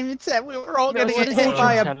teller came and said we were all gonna get hit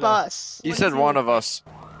by a bus. He said one of us.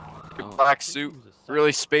 Black suit,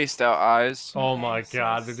 really spaced out eyes. Oh my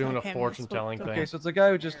god, they're doing a Okay, fortune telling thing. Okay, so it's a guy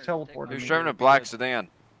who just teleported. He was me driving a to black get sedan.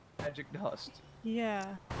 Magic dust. Yeah.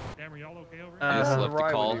 Damn, are y'all okay over I here? just have left a the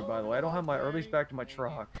ride call. with you, by the way. I don't have my, or at least back to my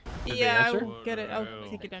truck. Did they Yeah, answer? I'll get it. I'll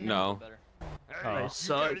take it down. No. Hey,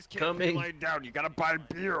 son, coming. Lay down. You gotta buy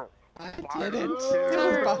beer. I didn't. It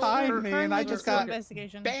was behind me, and I just got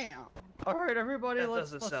investigation. bam. All right, everybody, That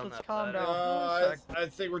let's doesn't sound let's that calm bad. down for a sec. I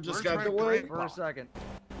think we're just We're got to trying wait for a second.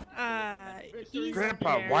 He's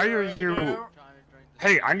Grandpa, there. why are you?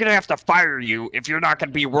 Hey, I'm gonna have to fire you if you're not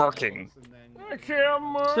gonna be working. I can't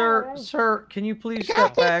move. Sir, can you please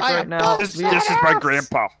step back right now? This is my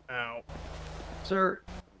grandpa. Sir,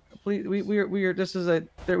 please, we are. This is a.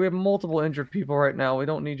 We have multiple injured people right now. We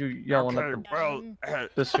don't need you yelling Okay, at well,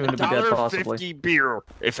 the soon to be dead possibly. $1.50 beer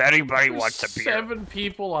if anybody wants a beer. 7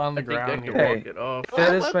 people on the ground here. Hey,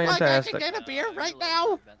 that is Look like I fantastic. can get a beer right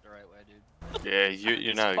now. Yeah,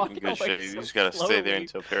 you're not in good shape. You just gotta stay there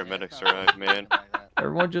until paramedics arrive, man.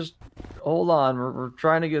 Everyone, just hold on. We're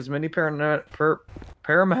trying to get as many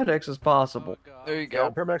paramedics as possible. There you Yeah,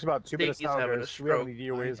 go. paramedics about 2 minutes he's now, having a guys. We have stroke. any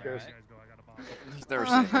DOAs, guys? He's never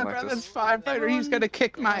seen anything My like brother's this. firefighter. He's gonna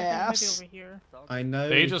kick my Maybe ass. over here. I know.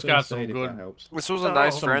 They just got some if that good- helps. This was a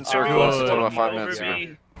nice friend circle up until about 5 minutes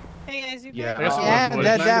ago. Hey guys, you Yeah. good? Yes, Yeah, it and was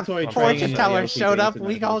then good. that Mandatory fortune training teller at showed the up. LPD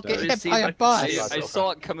We all get tonight. hit by a bus. I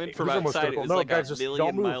saw it coming from Who's almost outside. It critical? was No, like guys, a just million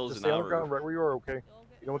don't move. miles Just an stay on the hour. ground right where you are, okay?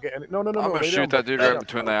 You don't get any. No. I'm gonna shoot that dude right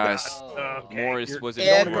between the eyes. Morris, was it?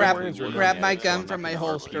 Yeah, Morris grab my was gun on from my the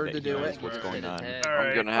holster RP to that do he knows it. what's going on.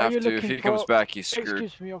 I'm gonna have to. If he comes back, he's screwed.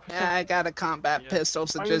 Excuse me, officer. Yeah, I got a combat pistol,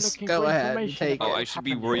 so Are you just looking go for ahead and information take about Oh, I it. should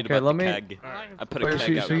be worried Okay, about let the me. keg. I put a Wait,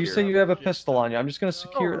 keg out so you here. say you have a pistol on you? I'm just gonna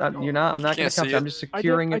secure. You're not. I'm not gonna Can't see cuff you. I'm it. just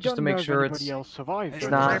securing it just to make sure it's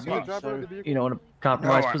not, you know, in a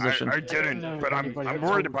compromised position. I didn't, but I'm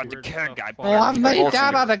worried about the keg. Well, I'm laid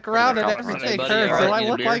down on the ground and Anybody everything else hurts. Do I need a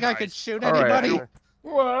look beer? like I could shoot All right. anybody?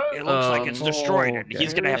 What? It looks like it's destroyed, and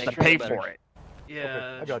he's gonna have to pay for it.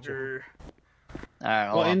 Yeah, I got you. sure. Alright,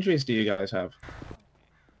 hold What on. injuries do you guys have?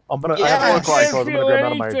 I'm gonna. Yeah, I have I 4 client can't codes. I'm gonna grab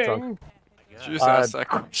out of my trunk. Just ask that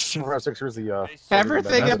question. 456, here's the.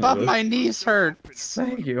 Everything That's above good. my knees hurts.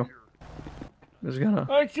 Thank you. Just gonna.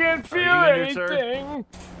 I can't feel you injured, sir?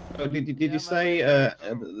 anything. Did you say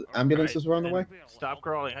ambulances were on the way? Stop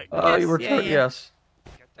crawling. You were. yeah, yeah. Yes.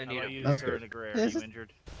 I need you, That's sir, good. in the gray. Are This you is-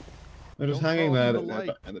 injured? They're just Don't hanging fall there. in the light.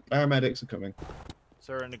 The paramedics are coming.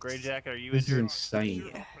 Sir, in the gray jacket, are you This is injured?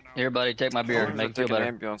 insane. Here, buddy, take my beer. I'll Make you feel take an better.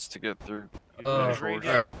 ambulance to get through. Gray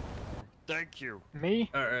jacket. Thank you. Me?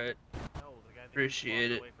 Alright.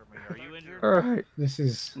 Appreciate it. Are you injured? All right. This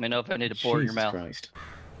is. Let me know if I need to pour it in your Jesus mouth. Christ.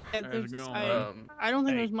 I don't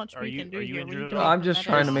think there's much are we you- can do are you here. We injured can at all? I'm just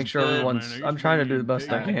trying to make sure everyone's. I'm trying to do the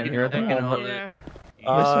best I can here at the moment.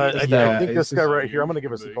 I Yeah, think this it's guy just- right here. I'm gonna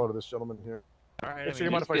give a C-call to this gentleman here. Alright, Actually,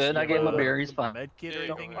 you mind He's if I good. I gave him a beer. He's fine. Med kit or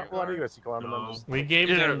anything? Well, I need a C-call on him. I'm just- We gave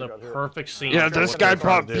them the perfect scene. Yeah, for this what guy they're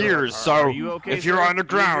trying brought to do. beers, so Are you okay, if you're sir? on the You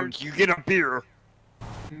ground, injured? you get a beer.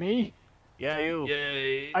 Me? Yeah, you.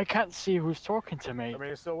 Yeah, I can't see who's talking to me. I mean,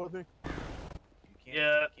 you still with me?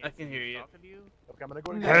 Yeah, I can hear you. Okay, I'm gonna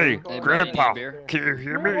go ahead and Hey, Hey, Grandpa, buddy, beer. can you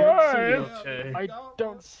hear me? Okay. I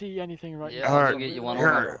don't see anything right Yeah, now. I'll Alright, go get you one.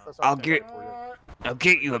 here, I'll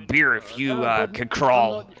get you a beer if you can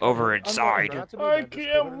crawl over inside. I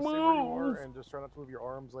can't move. And just try not to move your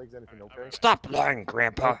arms, legs, anything. Okay. Stop lying,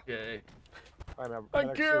 Grandpa. Okay. I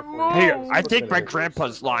can't move. Hey, I think my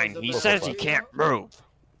grandpa's lying. He says he can't move.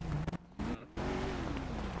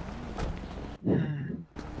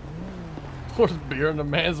 Pours beer in the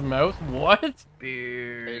man's mouth. What?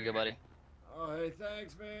 There you go, buddy. Oh, hey,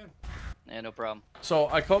 thanks, man. Yeah, no problem. So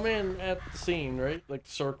I come in at the scene, right, like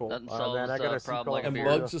the circle, Nothing man, solves I got a a problem like a and beer.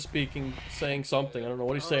 Bugs is speaking, saying something. I don't know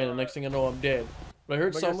what he's saying. The next thing I know, I'm dead. But I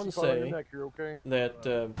heard someone say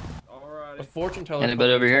that a fortune teller.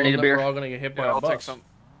 Anybody over here need a beer? We're all gonna get hit by Yeah, a I'll bus. take some.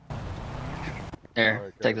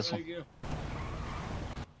 Here, take this one.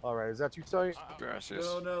 All right, is that you, Ty? Gracias.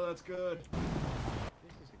 No, that's good.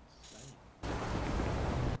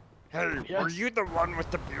 Hey, were you the one with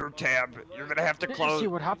the beer tab? You're gonna have to Did you close. see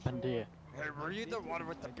what happened here? Hey, were you the one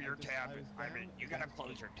with the beer tab? I mean, you gotta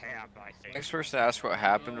close your tab, I think. Next person to ask what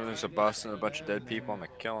happened when there's a bus and a bunch of dead people and they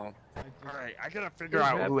kill them. Alright, I gotta figure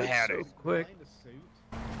out who had it. Quick.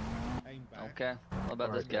 Okay. What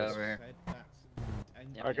about this guy over here?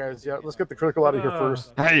 Alright, guys, yeah, let's get the critical out of here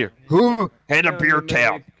first. Hey, who had a beer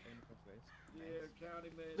tab?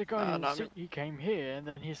 The guy not me. he came here and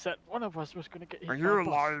then he said one of us was gonna get hit Are by you a bus.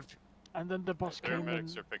 alive? And then the boss came in.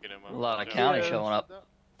 Paramedics are picking him up. A lot of county showing up.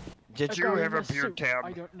 Did A you guy have in a beer suit. tab?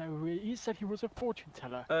 I don't know who he said he was a fortune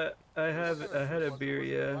teller. I had a beer,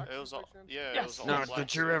 yeah. It was all, yeah, it Yes. was all No, black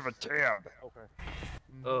did you have a tab? Okay.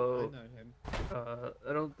 Oh,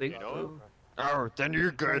 I don't think You know so. Oh, then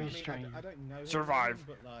you're Very good. strange. Survive.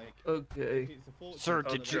 Okay. Sir,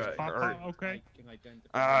 did you? try. or- Okay.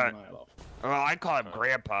 Well, I call him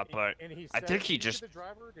Grandpa, but And he I said- think he is just. the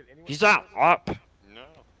driver? Did anyone He's see not him? up. No.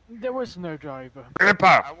 There was no driver.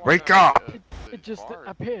 Grandpa, I walked wake out up! the It just bar.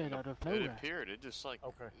 appeared out of It nowhere. appeared. It just like.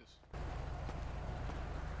 Okay.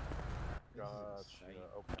 Gotcha.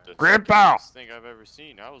 Okay. The Grandpa! secondest thing I've ever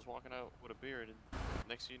seen. I was walking out with a beer, and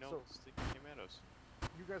next thing you know, this thing came at us.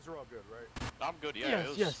 You guys are all good, right? I'm good. Yeah, Yes, it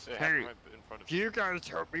was. yes. It happened Hey, right in front of Can me. you guys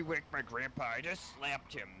help me wake my grandpa? I just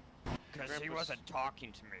slapped him because he Grandpa's- wasn't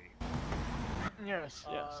talking to me. Yes,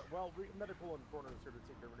 yes. Well, medical and coroner is here to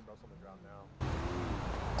take care of everybody else on the ground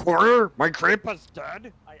now. Coroner, my grandpa's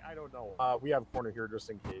dead. I don't know. We have coroner here just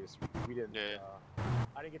in case. We didn't. Yeah.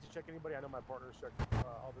 I didn't get to check anybody. I know my partners checked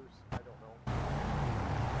others. I don't know.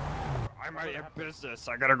 I might have business.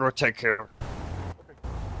 I gotta go take care.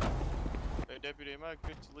 Hey, deputy, am I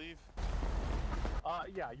good to leave?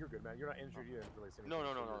 Yeah, you're good, man. You're not injured. You didn't really see anything. No,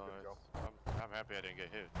 so you're good to go. I'm happy I didn't get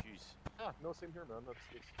hit. Jeez. Ah, no, same here, man. That's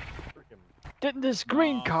freaking. Didn't this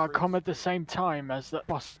green car come at the same time as that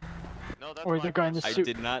bus? No, that's Or my the guy in the I suit?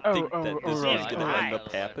 did not Oh, think oh, that oh, this right. was gonna end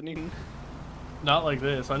up happening. Not like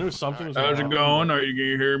this. I knew something was. How's gonna it happen. going? Are you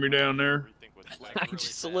gonna hear me down there? I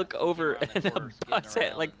just look over and a bus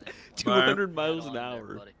at like 200 miles an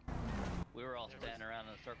hour. We were all standing around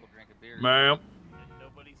in a circle drinking beer. Ma'am.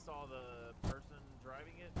 Nobody saw the person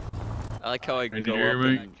driving it? I like how I Can go you hear up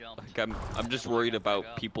me? and like, I'm just worried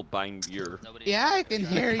about people buying beer. Yeah, I can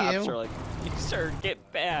hear The cops you. are like, sir, get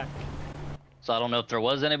back. So I don't know if there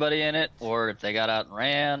was anybody in it, or if they got out and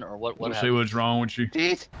ran, or what. We'll see what's wrong with you.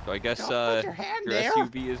 Jeez, So I guess don't put your hand your there.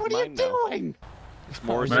 SUV is What are you mine now. doing? It's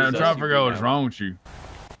Morris' Man, I'm trying to SUV figure out what's now. wrong with you.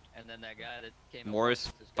 And then that guy that came.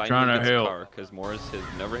 Morris Trying finally to gets a help. car because Morris has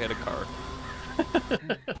never had a car.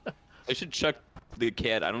 I should check the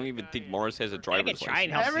cat. I don't even think Morris has a driver's license. try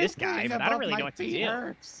and help this guy, but I don't really know what to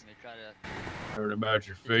do. Heard about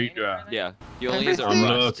your feet. Yeah, he only has a I'm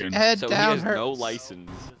rust, looking. so he has no license.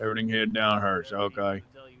 Everything head down hurts. Okay.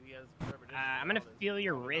 I'm gonna feel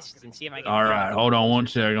your wrist and see if I can. All right. Hold on one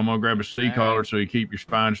second. I'm gonna grab a C collar so you keep your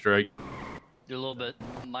spine straight. Do a little bit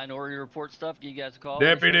minority report stuff. Give you guys a call.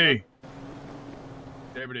 Deputy.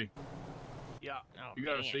 Deputy. Yeah. You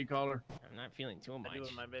got a C collar? I'm not feeling too much. I do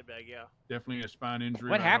in my med bag, yeah. Definitely a spine injury.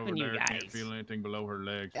 What right happened, over you there. Can't guys? feel anything below her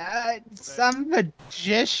legs. Some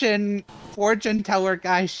magician fortune teller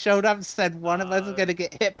guy showed up and said one of us is gonna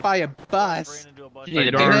get hit by a bus. Hey,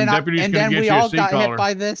 And darn, then, deputy's and gonna then get we you a all C got collar. hit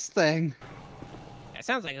by this thing. That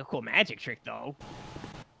sounds like a cool magic trick, though.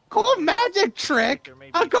 Cool magic trick!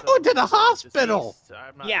 I'm going to the hospital!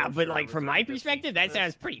 Yeah, but like from my perspective, that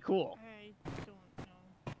sounds pretty cool.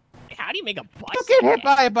 How do you make a bus? You get hit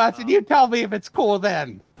by a bus and you tell me if it's cool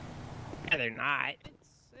then. Yeah, they're not.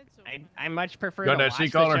 I much prefer Got to that watch C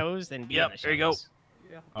the collar? shows than be on Yep, the shows. there you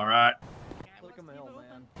go. All right. It's like a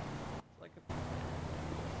mailman.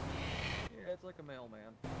 Yeah, it's like a mailman.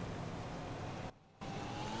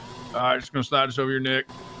 All right, just gonna slide this over your neck.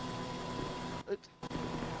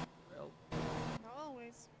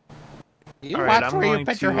 Always. You All right, watch I'm where you going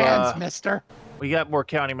put your to, hands, mister. We got more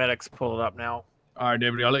county medics pulled up now. All right,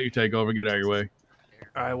 deputy, I'll let you take over. Get out of your way.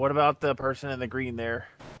 All right, what about the person in the green there?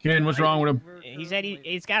 Ken, what's wrong with him? He said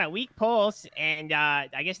he's got a weak pulse, and I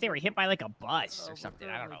guess they were hit by like a bus or something.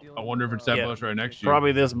 I don't know. I wonder if it's that bus right next to you.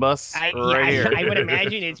 Probably this bus right here. I would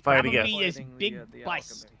imagine it's If I had to probably guess. this big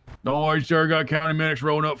bus. Don't worry, sir. Got county medics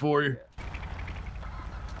rolling up for you.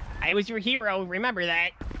 I was your hero. Remember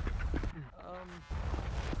that.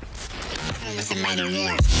 Mighty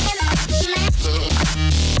War.